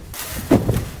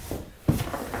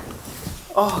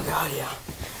 Oh God, yeah.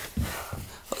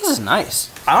 This is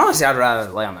nice. Honestly, I'd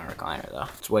rather lay on that recliner though.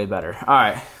 It's way better. All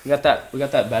right, we got that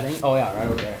bedding. Oh yeah, right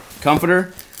over there.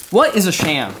 Comforter. What is a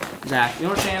sham, Zach? You know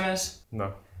what a sham is?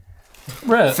 No.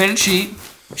 Red. Fitted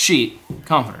sheet,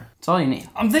 comforter. That's all you need.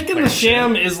 I'm thinking the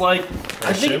sham is like.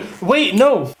 Wait,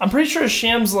 no. I'm pretty sure a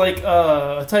sham's like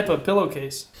a type of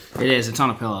pillowcase. It is. It's on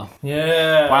a pillow.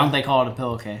 Yeah. Why don't they call it a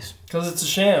pillowcase? Because it's a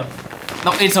sham.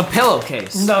 No, it's a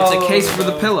pillowcase. No. It's a case for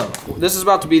the pillow. This is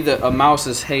about to be a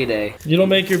mouse's heyday. You don't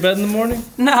make your bed in the morning?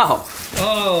 No.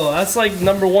 Oh, that's like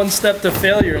 #1 step to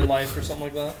failure in life or something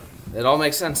like that. It all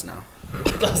makes sense now.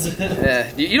 Does it?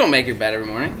 Yeah. You don't make your bed every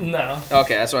morning? No.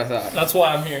 Okay, that's what I thought. That's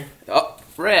why I'm here. Oh,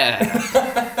 red.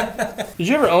 Did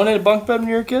you ever own a bunk bed when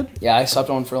you were a kid? Yeah, I slept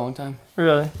on for a long time.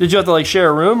 Really? Did you have to like share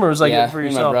a room or was like for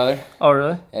yourself? Yeah, my brother. Oh,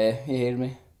 really? Yeah, he hated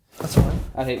me. That's fine.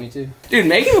 I'd hate me too. Dude,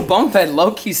 making a bunk bed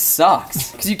low-key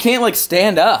sucks. Because you can't like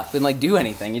stand up and like do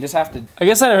anything. You just have to. I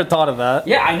guess I never thought of that.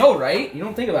 Yeah, I know, right? You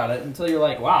don't think about it until you're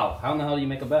like, wow, how in the hell do you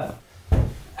make a bed?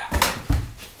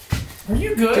 Are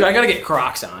you good? Dude, I gotta get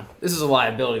Crocs on. This is a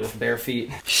liability with bare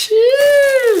feet. Shoo!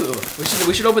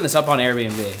 We should open this up on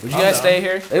Airbnb. Would you guys stay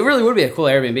here? It really would be a cool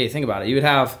Airbnb. Think about it. You would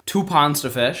have 2 ponds to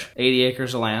fish, 80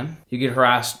 acres of land. You could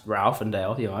harass Ralph and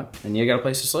Dale if you want, and you got a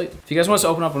place to sleep. If you guys want us to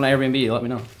open up an Airbnb, let me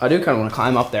know. I do kind of want to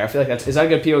climb up there. I feel like is that a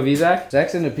good POV, Zach?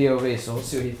 Zach's into POV, so let's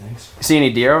see what he thinks. See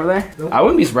any deer over there? Nope. I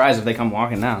wouldn't be surprised if they come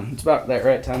walking down. It's about that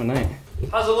right time of night.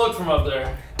 How's it look from up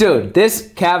there? Dude,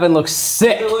 this cabin looks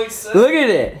sick. It looks sick. Look at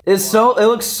it. It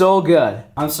looks so good.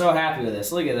 I'm so happy with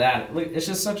this. Look at that. Look, it's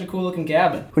just such a cool looking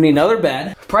cabin. We need another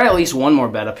bed. Probably at least 1 more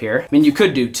bed up here. I mean, you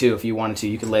could do 2 if you wanted to.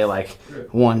 You could lay like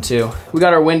 1, 2. We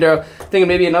got our window. Thinking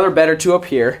maybe another bed or 2 up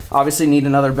here. Obviously need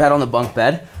another bed on the bunk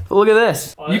bed. But look at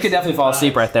this. Oh, you could definitely fall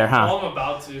asleep right there, huh? I'm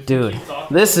about to. Dude,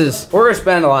 we're gonna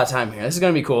spend a lot of time here. This is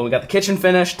gonna be cool. We got the kitchen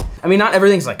finished. I mean, not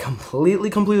everything's like completely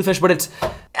finished, but it's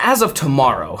as of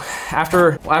tomorrow.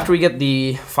 After we get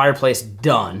the fireplace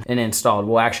done and installed,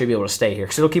 we'll actually be able to stay here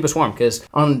because it'll keep us warm. Because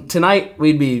on tonight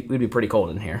we'd be pretty cold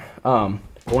in here.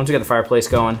 But once we get the fireplace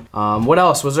going, what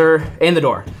else was there? And the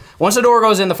door. Once the door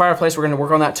goes in the fireplace, we're gonna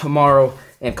work on that tomorrow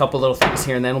and a couple little things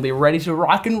here, and then we'll be ready to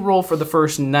rock and roll for the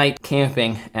first night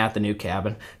camping at the new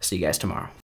cabin. See you guys tomorrow.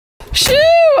 Shoo!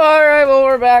 All right, well,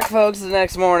 we're back, folks, the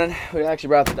next morning. We actually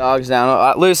brought the dogs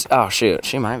down. Lucy, oh shoot,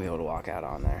 she might be able to walk out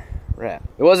on there. Rip.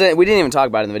 We didn't even talk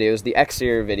about it in the video. It was the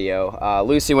exterior video.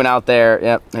 Lucy went out there.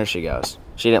 Yep, there she goes.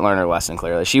 She didn't learn her lesson,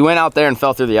 clearly. She went out there and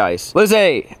fell through the ice.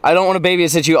 Lucy, I don't want to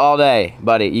babysit you all day,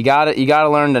 buddy. You gotta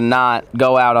learn to not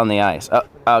go out on the ice. Oh,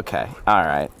 okay, all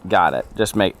right, got it.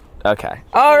 Okay.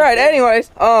 All right,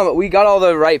 anyways, we got all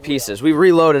the right pieces. We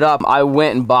reloaded up. I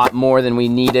went and bought more than we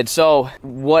needed. So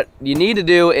what you need to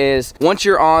do is, once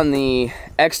you're on the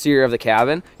exterior of the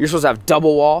cabin, you're supposed to have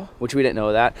double wall, which we didn't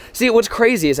know that. See, what's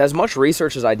crazy is as much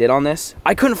research as I did on this,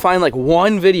 I couldn't find like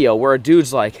one video where a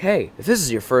dude's like, hey, if this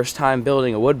is your first time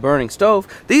building a wood burning stove,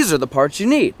 these are the parts you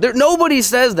need. Nobody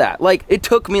says that. Like, it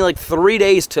took me like 3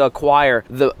 days to acquire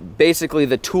basically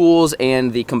the tools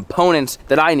and the components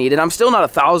that I need, and I'm still not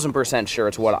 1000% sure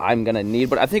it's what I'm gonna need,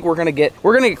 but I think we're gonna get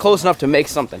close enough to make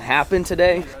something happen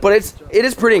today. But it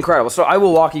is pretty incredible. So I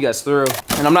will walk you guys through,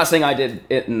 and I'm not saying I did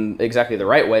it in exactly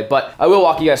the right way, but I will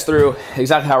walk you guys through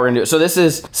exactly how we're gonna do it. So this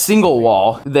is single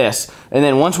wall, and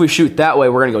then once we shoot that way,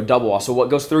 we're gonna go double wall. So what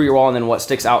goes through your wall and then what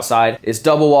sticks outside is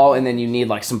double wall, and then you need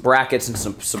like some brackets and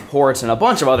some supports and a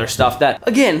bunch of other stuff that,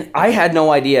 again, I had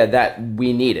no idea that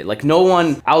we needed. Like, no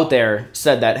one out there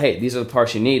said that, hey, these are the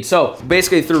parts you need. So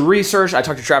basically through research, I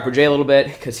talked to Trapper Jay a little bit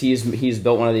because he's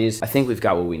built one of these. I think we've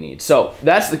got what we need. So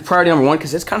that's the priority number 1,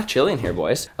 because it's kind of chilly in here,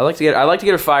 boys. I like to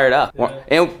get her fired up. Yeah.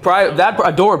 And probably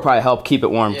a door would probably help keep it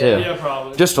warm too. Yeah,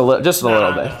 probably. Just a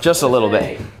little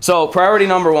bit. So priority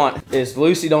number 1 is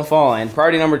Lucy don't fall in.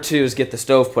 Priority number 2 is get the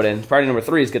stove put in. Priority number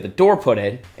 3 is get the door put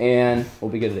in, and we'll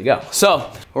be good to go. So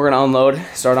we're gonna unload,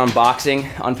 start unboxing,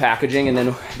 unpackaging, and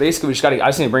then basically I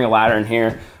just need to bring a ladder in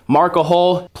here, mark a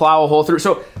hole, plow a hole through.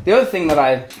 So the other thing that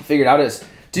I figured out is,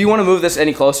 do you want to move this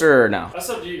any closer or no? That's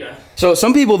up to you guys. So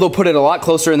some people, they'll put it a lot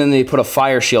closer and then they put a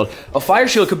fire shield. A fire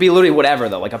shield could be literally whatever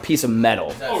though, like a piece of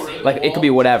metal. Oh, really? Like it could be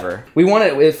whatever.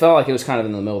 It felt like it was kind of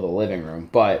in the middle of the living room,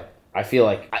 but I feel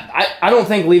like, I don't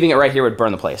think leaving it right here would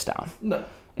burn the place down. No.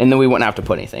 And then we wouldn't have to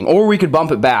put anything. Or we could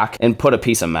bump it back and put a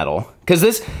piece of metal.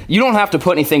 Because you don't have to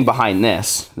put anything behind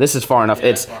this. This is far enough.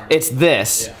 Yeah, it's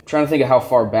this. Yeah. I'm trying to think of how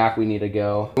far back we need to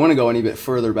go. We want to go any bit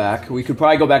further back. We could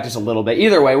probably go back just a little bit.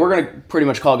 Either way, we're going to pretty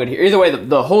much call it good here. Either way,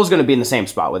 the hole's going to be in the same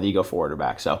spot, whether you go forward or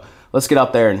back. So let's get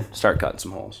up there and start cutting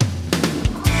some holes.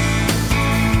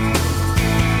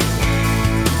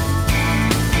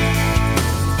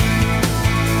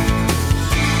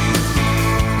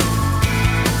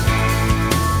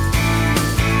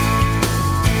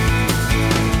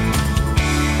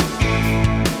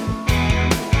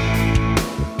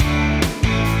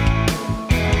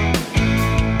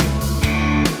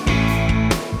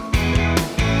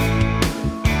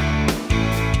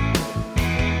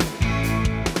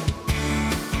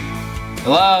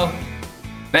 Hello?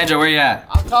 Banjo, where you at?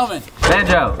 I'm coming.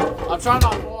 Banjo. I'm trying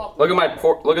not to fall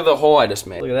off. Look at the hole I just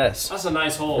made. Look at this. That's a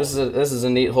nice hole. This is a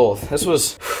neat hole. It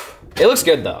looks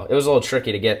good though. It was a little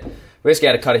tricky to get. We basically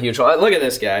had to cut a huge hole. Look at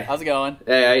this guy. How's it going?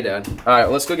 Hey, how you doing? All right,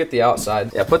 let's go get the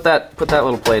outside. Yeah, put that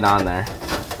little plate on there.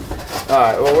 All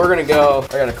right, well, we're gonna go.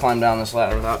 I gotta climb down this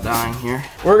ladder without dying here.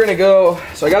 We're gonna go.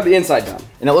 So I got the inside done,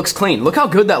 and it looks clean. Look how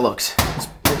good that looks.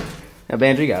 Yeah,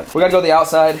 Banjo, you got it. We gotta go to the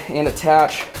outside and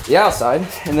attach the outside,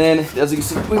 and then, as you can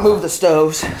see, we move the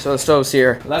stoves. So the stove's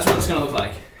here. That's what it's gonna look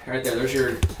like. Right there, there's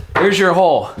your here's your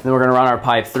hole. Then we're gonna run our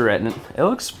pipe through it, and it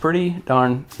looks pretty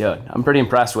darn good. I'm pretty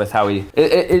impressed with how we,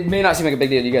 it may not seem like a big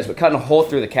deal to you guys, but cutting a hole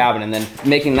through the cabin and then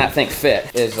making that thing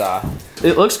fit is,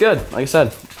 it looks good. Like I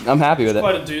said, I'm happy with it.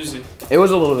 Quite a doozy. It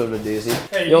was a little bit of a doozy.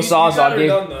 Hey, the old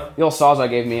Sawzall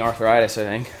gave me arthritis, I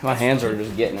think. My hands are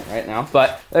just getting it right now.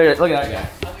 But there, look at that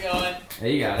guy. How's it going? Yeah,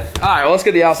 you got it. All right, well, let's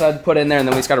get the outside put in there, and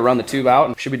then we just got to run the tube out,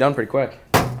 and should be done pretty quick.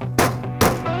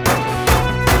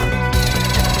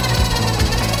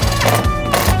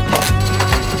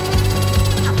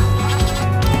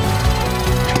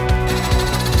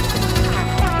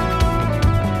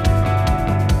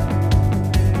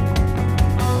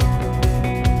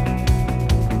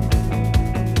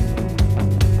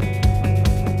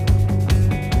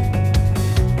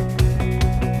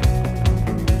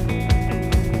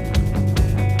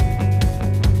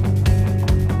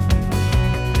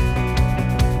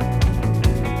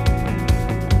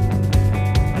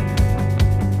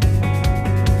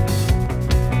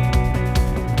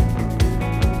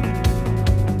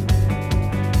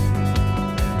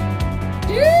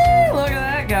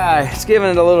 It's giving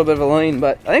it a little bit of a lean,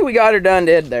 but I think we got her done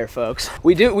there, folks.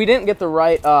 We didn't get the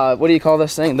right, what do you call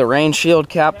this thing? The rain shield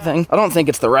cap thing? I don't think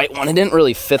it's the right one. It didn't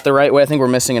really fit the right way. I think we're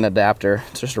missing an adapter.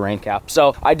 It's just a rain cap.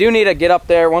 So I do need to get up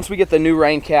there. Once we get the new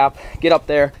rain cap, get up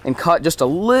there and cut just a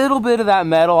little bit of that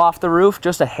metal off the roof,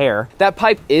 just a hair. That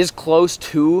pipe is close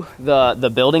to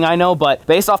the building, I know, but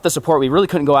based off the support, we really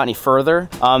couldn't go out any further.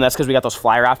 That's because we got those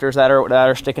fly rafters that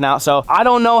are sticking out. So I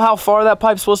don't know how far that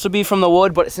pipe's supposed to be from the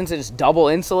wood, but since it's double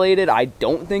insulated, I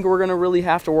don't think we're gonna really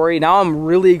have to worry. Now I'm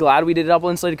really glad we did double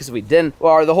insulated, because if we didn't,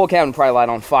 well, the whole cabin would probably light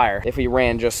on fire if we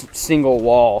ran just single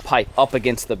wall pipe up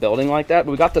against the building like that.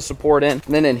 But we got the support in.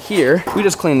 And then in here, we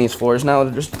just cleaned these floors. Now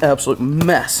they're just an absolute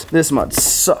mess. This mud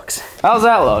sucks. How's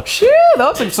that look? Shit, that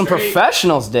looks like some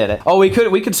professionals did it. Oh, we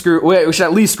could screw, we should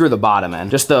at least screw the bottom in.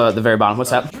 Just the very bottom.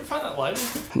 What's that? Did you find that lighter?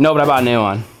 No, but I bought a new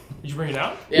one. Did you bring it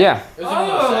out? Yeah.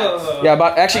 Oh. Yeah,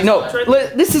 but actually, no,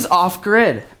 this is off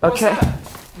grid. Okay.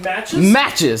 Matches?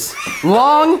 Matches.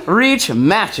 Long reach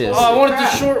matches. Oh, I wanted the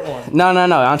short one. No.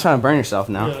 I'm trying to burn yourself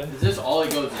now. Really? Is this all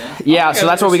it goes in? Yeah, so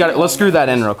that's what we got. Let's screw that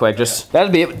in real quick. Just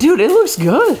that'd be it. Dude, it looks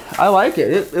good. I like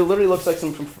it. It literally looks like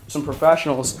some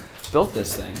professionals built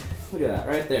this thing. Look at that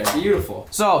right there. Beautiful.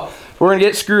 So we're gonna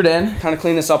get screwed in, kind of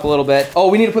clean this up a little bit. Oh,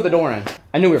 we need to put the door in.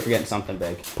 I knew we were forgetting something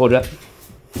big. Pull it up.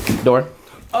 Door.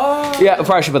 Oh. Yeah, I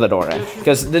probably should put the door in,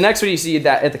 because the next one you see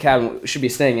at the cabin should be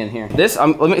staying in here. This,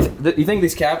 you think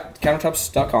these countertops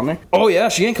stuck on there? Oh yeah,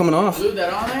 she ain't coming off. Glued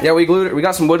that on there? Yeah, we glued it. We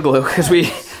got some wood glue because we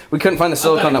couldn't find the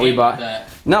silicone that we bought.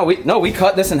 No, we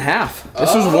cut this in half.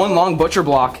 This was one long butcher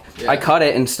block. Yeah. I cut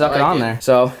it and stuck it on there.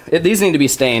 So these need to be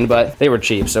stained, but they were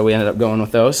cheap, so we ended up going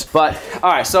with those. But all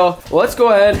right, so let's go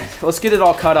ahead. Let's get it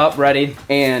all cut up, ready,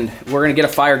 and we're gonna get a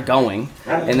fire going,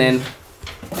 and then.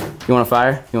 You want a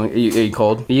fire? Are you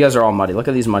cold? You guys are all muddy. Look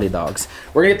at these muddy dogs.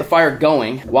 We're gonna get the fire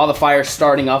going while the fire's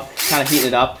starting up, kind of heating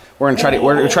it up. We're gonna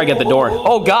try to get the door.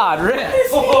 Oh God, Rick!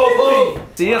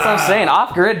 See, that's what I'm saying.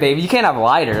 Off grid, baby. You can't have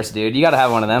lighters, dude. You gotta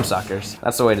have one of them suckers.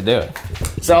 That's the way to do it.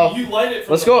 So you light it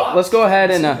from let's go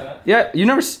ahead and yeah. You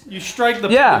never. You strike the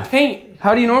paint.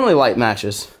 How do you normally light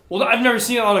matches? Well, I've never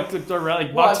seen it on a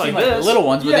box like this. Little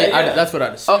ones, but that's what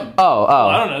I'd assume. Oh. Well,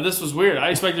 I don't know. This was weird. I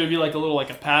expected it to be like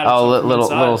a pad. Oh,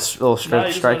 little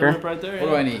striker. Right there, what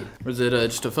do I need? Was it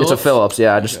just a Phillips? It's a Phillips.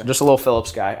 Yeah, just a little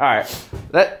Phillips guy. All right.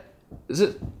 That is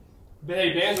it. Hey,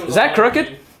 is that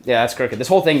crooked? Yeah, that's crooked. This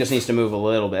whole thing just needs to move a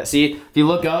little bit. See, if you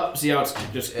look up, see how it's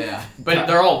just but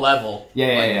they're all level.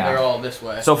 Yeah. They're all this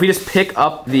way. So if we just pick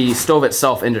up the stove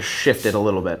itself and just shift it a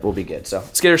little bit, we'll be good. So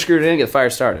let's get her screwed in and get the fire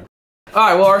started. All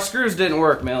right, well, our screws didn't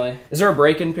work, Millie. Is there a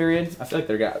break-in period? I feel like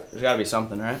there's got to be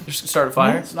something, right? Just start a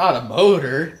fire? It's not a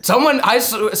motor.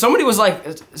 Somebody was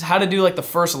like, how to do like the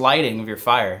first lighting of your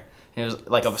fire. It was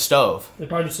like of a stove. They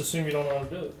probably just assume you don't know how to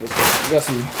do it. We got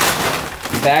some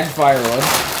bagged firewood,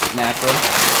 natural.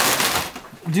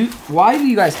 Dude, why do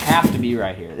you guys have to be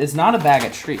right here? It's not a bag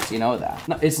of treats, you know that.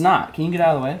 No, it's not. Can you get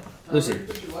out of the way?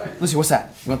 Lucy, what's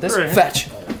that? You want this? Right. Fetch.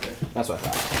 That's what I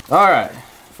thought. All right,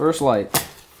 first light.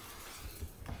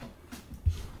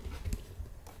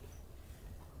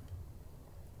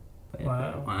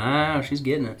 Wow, she's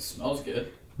getting it. Smells good.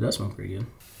 It does smell pretty good.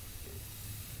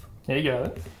 Yeah, you got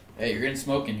it. Hey, you're getting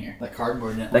smoke in here. That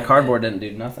cardboard didn't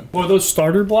do nothing. What are those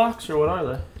starter blocks, or what are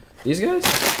they? These guys?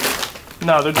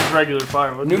 No, they're just regular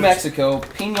firewood. New Mexico,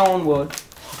 pinon wood.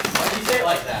 Why do you say it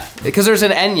like that? Because there's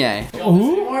an enye.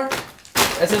 Ooh.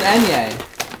 It's an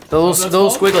enye. The little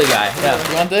squiggly guy. Yeah.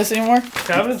 You want this anymore?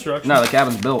 Cabin instructions. No, the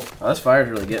cabin's built. Oh, this fire's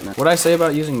really getting it. What did I say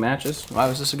about using matches? Why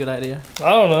was this a good idea? I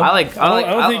don't know. I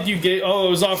don't think you gave. Oh, it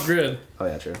was off grid. Oh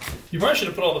yeah, true. You probably should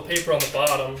have put all the paper on the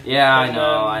bottom. Yeah, I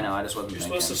know. I just wasn't You're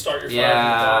thinking. supposed to start your fire.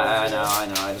 Yeah, I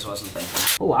know. I just wasn't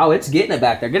thinking. Oh wow, it's getting it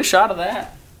back there. Get a shot of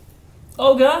that.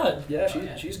 Oh God.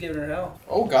 Yeah, she's giving her hell.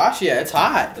 Oh gosh, yeah, it's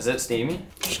hot. Is it steamy?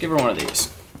 Just give her one of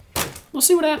these. We'll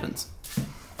see what happens.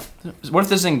 What if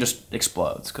this thing just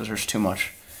explodes because there's too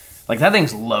much? Like, that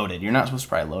thing's loaded. You're not supposed to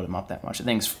probably load them up that much. The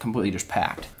thing's completely just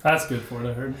packed. That's good for it,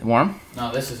 I heard. Warm?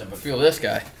 No, this isn't, but feel this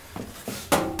guy.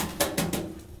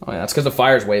 Oh yeah, that's because the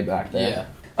fire's way back there. Yeah.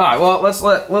 All right, well, let's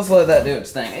let that do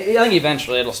its thing. I think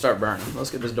eventually it'll start burning.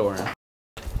 Let's get this door in.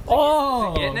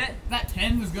 Oh! Getting it? That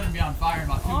tin was gonna be on fire in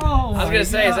about 2 minutes. Oh, I was gonna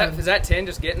say, is that tin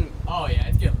just getting? Oh yeah,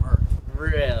 it's getting burnt.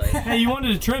 Really? Hey, you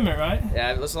wanted to trim it, right?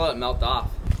 Yeah, let's let it melt off.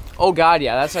 Oh God,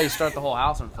 yeah, that's how you start the whole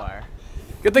house on fire.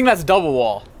 Good thing that's double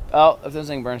wall. Well, if this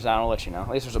thing burns down, I'll let you know. At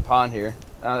least there's a pond here.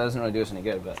 That doesn't really do us any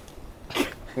good, but we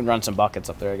can run some buckets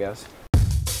up there, I guess.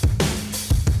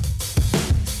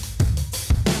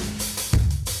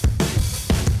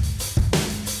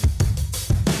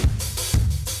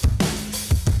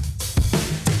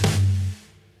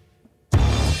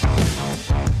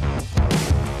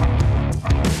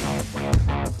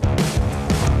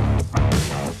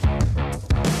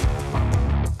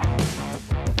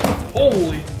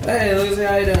 Holy. Hey, Lucy,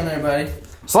 how you doing there, buddy?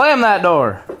 Slam that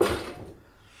door.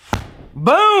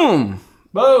 Boom!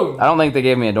 Boom. I don't think they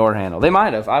gave me a door handle. They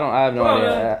might have. I have no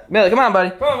idea. Millie, come on,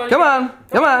 buddy. Come on.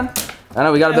 I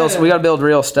know we gotta build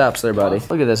real steps there, buddy.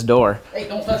 Look at this door. Hey,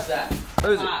 don't touch that.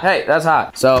 Hey, that's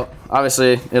hot. So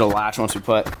obviously it'll latch once we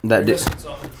put that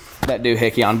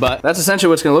doohickey on, but that's essentially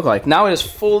what it's gonna look like. Now it is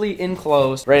fully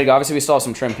enclosed, ready to go. Obviously we still have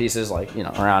some trim pieces like, you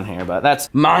know, around here, but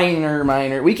that's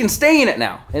minor. We can stay in it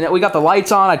now. And we got the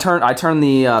lights on. I turned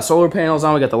the solar panels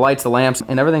on. We got the lights, the lamps,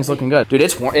 and everything's looking good. Dude,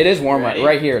 it's warm. It is warm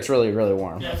right here. It's really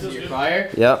warm. Yeah, Your fire?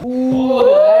 Yep. Ooh, look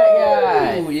at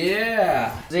that guy. Ooh,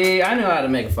 yeah. See, I knew how to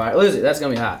make a fire. Lucy, that's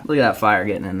gonna be hot. Look at that fire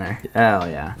getting in there. Hell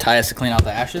yeah. Ty has to clean out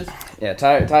the ashes. Yeah,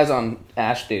 Ty's on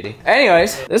ash duty.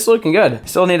 Anyways, this is looking good.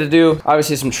 Still need to do,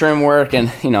 obviously, some trim work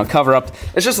and, you know, cover up.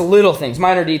 It's just little things,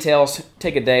 minor details.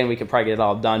 Take a day and we could probably get it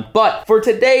all done. But for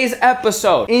today's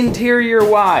episode,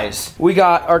 interior-wise, we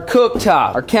got our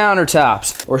cooktop, our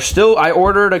countertops. I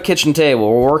ordered a kitchen table.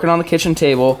 We're working on the kitchen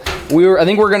table. I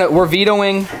think we're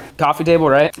vetoing coffee table,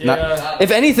 right? Yeah.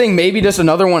 If anything, maybe just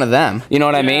another one of them. You know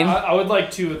what I mean? I would like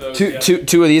 2 of those.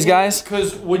 Two of these guys?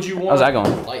 Because would you want... How's that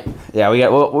going? Light. Yeah, we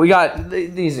got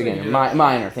these again,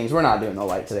 minor things. We're not doing the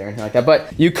light today or anything like that.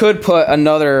 But you could put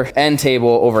another end table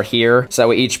over here so that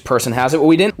way each person has it. But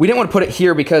we didn't want to put it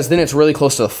here because then it's really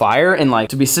close to the fire, and like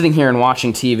to be sitting here and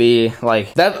watching TV,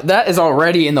 like that is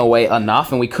already in the way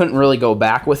enough, and we couldn't really go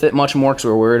back with it much more because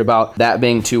we were worried about that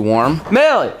being too warm.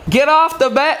 Millie, get off the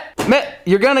bed.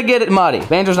 You're gonna get it muddy.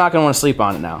 Banjo's not gonna want to sleep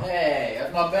on it now. Hey,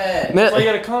 that's my bed. Well, you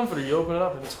got a comforter. You open it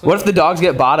up and it's clean. What if the dogs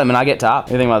get bottom and I get top? What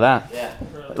do you think about that? Yeah.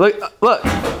 Look.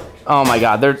 Oh my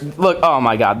God, oh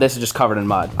my God, this is just covered in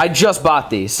mud. I just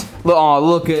bought these.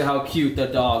 Look at how cute the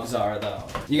dogs are though.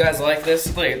 You guys like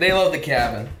this? Look, they love the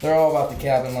cabin. They're all about the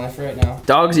cabin life right now.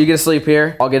 Dogs, you get to sleep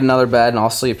here. I'll get another bed and I'll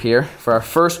sleep here for our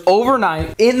first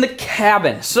overnight in the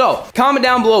cabin. So, comment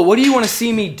down below, what do you want to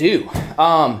see me do?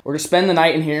 We're gonna spend the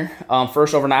night in here.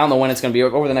 First overnight, I don't know when it's gonna be,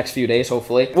 over the next few days,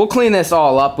 hopefully. We'll clean this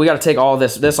all up. We gotta take all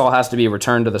this all has to be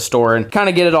returned to the store and kind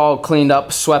of get it all cleaned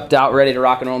up, swept out, ready to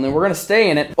rock and roll. And then we're gonna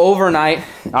stay in it overnight.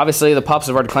 Obviously, the pups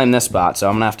have already claimed this spot, so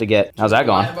I'm gonna have to get, how's that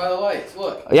going? By the lights,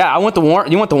 look. Yeah, you want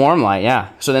the warm light, yeah.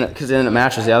 So then, because then it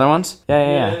matches the other ones?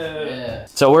 Yeah.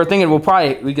 So we're thinking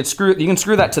you can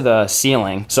screw that to the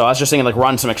ceiling. So I was just thinking like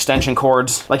run some extension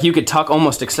cords. Like you could you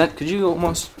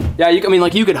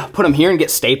could put them here and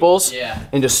get staples. Yeah.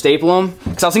 And just staple them.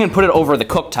 Because I was thinking put it over the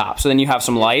cooktop. So then you have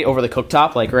some light over the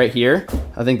cooktop, like right here.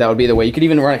 I think that would be the way. You could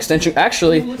even run extension,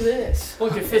 actually. Ooh, look at this.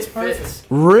 Look, it fits perfect.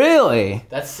 Really?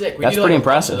 That's sick. That's pretty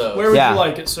impressive. Where would you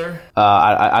like it, sir?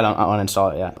 I don't want to install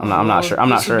it yet. I'm not sure.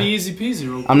 This would be easy peasy.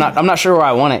 Real quick. I'm not sure where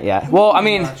I want it yet. Well, I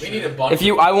mean, we need a bunch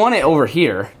I want it over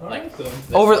here. like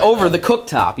Over the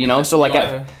cooktop, you know? So like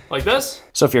like this?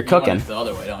 So if you're You want cooking. it the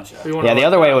other way, don't you? Yeah, the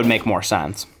other way would make more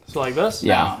sense. So like this?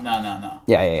 Yeah. No.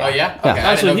 Yeah. Oh yeah? Okay. Yeah.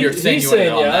 I didn't know if you were saying you wanted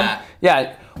it on that.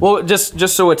 Yeah. Well, just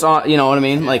so it's on, you know what I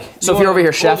mean? Like, so if you're over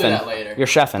here We'll do chefing, that later. you're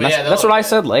chefing. But yeah, That's what I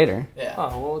said later. Yeah. Oh,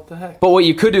 well, what the heck? But what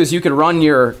you could do is you could run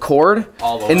your cord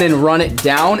All the and way. then run it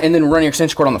down and then run your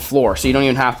extension cord on the floor. So you don't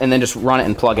even have, and then just run it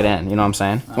and plug it in. You know what I'm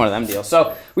saying? One of them deals.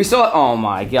 So We still, oh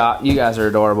my God, you guys are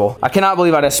adorable. I cannot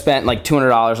believe I just spent like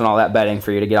 $200 on all that bedding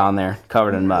for you to get on there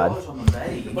covered in mud.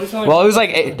 Well, it was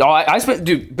like, I spent,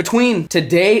 dude, between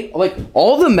today, like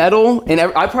all the metal and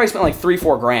I probably spent like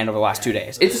 3-4 grand over the last 2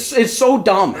 days. It's so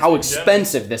dumb how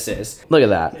expensive this is. Look at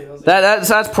that.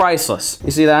 That's priceless.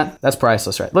 You see that? That's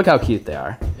priceless, right? Look how cute they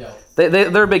are.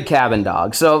 They're a big cabin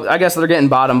dog, so I guess they're getting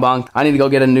bottom bunk. I need to go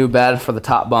get a new bed for the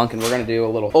top bunk, and we're gonna do a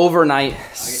little overnight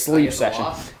sleep session.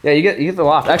 Yeah, you get the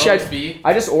loft. Actually,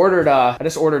 I just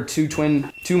ordered two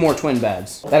more twin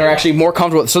beds that are actually more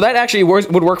comfortable. So that actually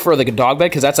would work for the dog bed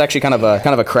because that's actually kind of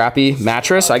a crappy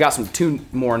mattress. I got two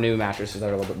more new mattresses that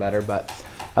are a little bit better, but.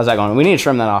 How's that going? We need to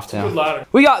trim that off too.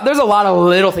 There's a lot of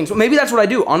little things. Maybe that's what I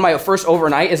do on my first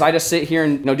overnight is I just sit here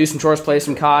and do some chores, play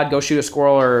some COD, go shoot a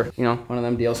squirrel or one of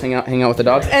them deals, hang out with the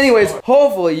dogs. Anyways,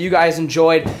 hopefully you guys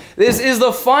enjoyed. This is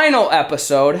the final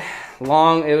episode. It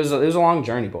was a long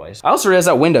journey, boys. I also realized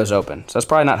that window's open, so that's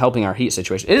probably not helping our heat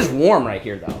situation. It is warm right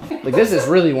here though. Like this is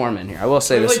really warm in here. I will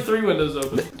say this. Like 3 windows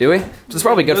open. Do we? So it's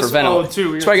probably good for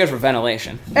ventilation. It's probably good for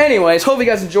ventilation. Anyways, hope you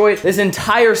guys enjoyed this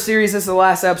entire series. This is the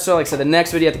last episode. Like I said, the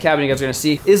next video at the cabin you guys are gonna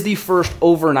see is the first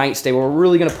overnight stay where we're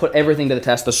really gonna put everything to the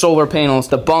test. The solar panels,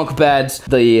 the bunk beds,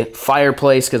 the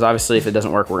fireplace, because obviously if it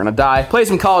doesn't work, we're gonna die. Play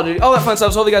some Call of Duty, all that fun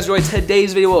stuff. So hope you guys enjoyed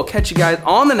today's video. We'll catch you guys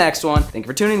on the next one. Thank you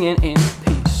for tuning in and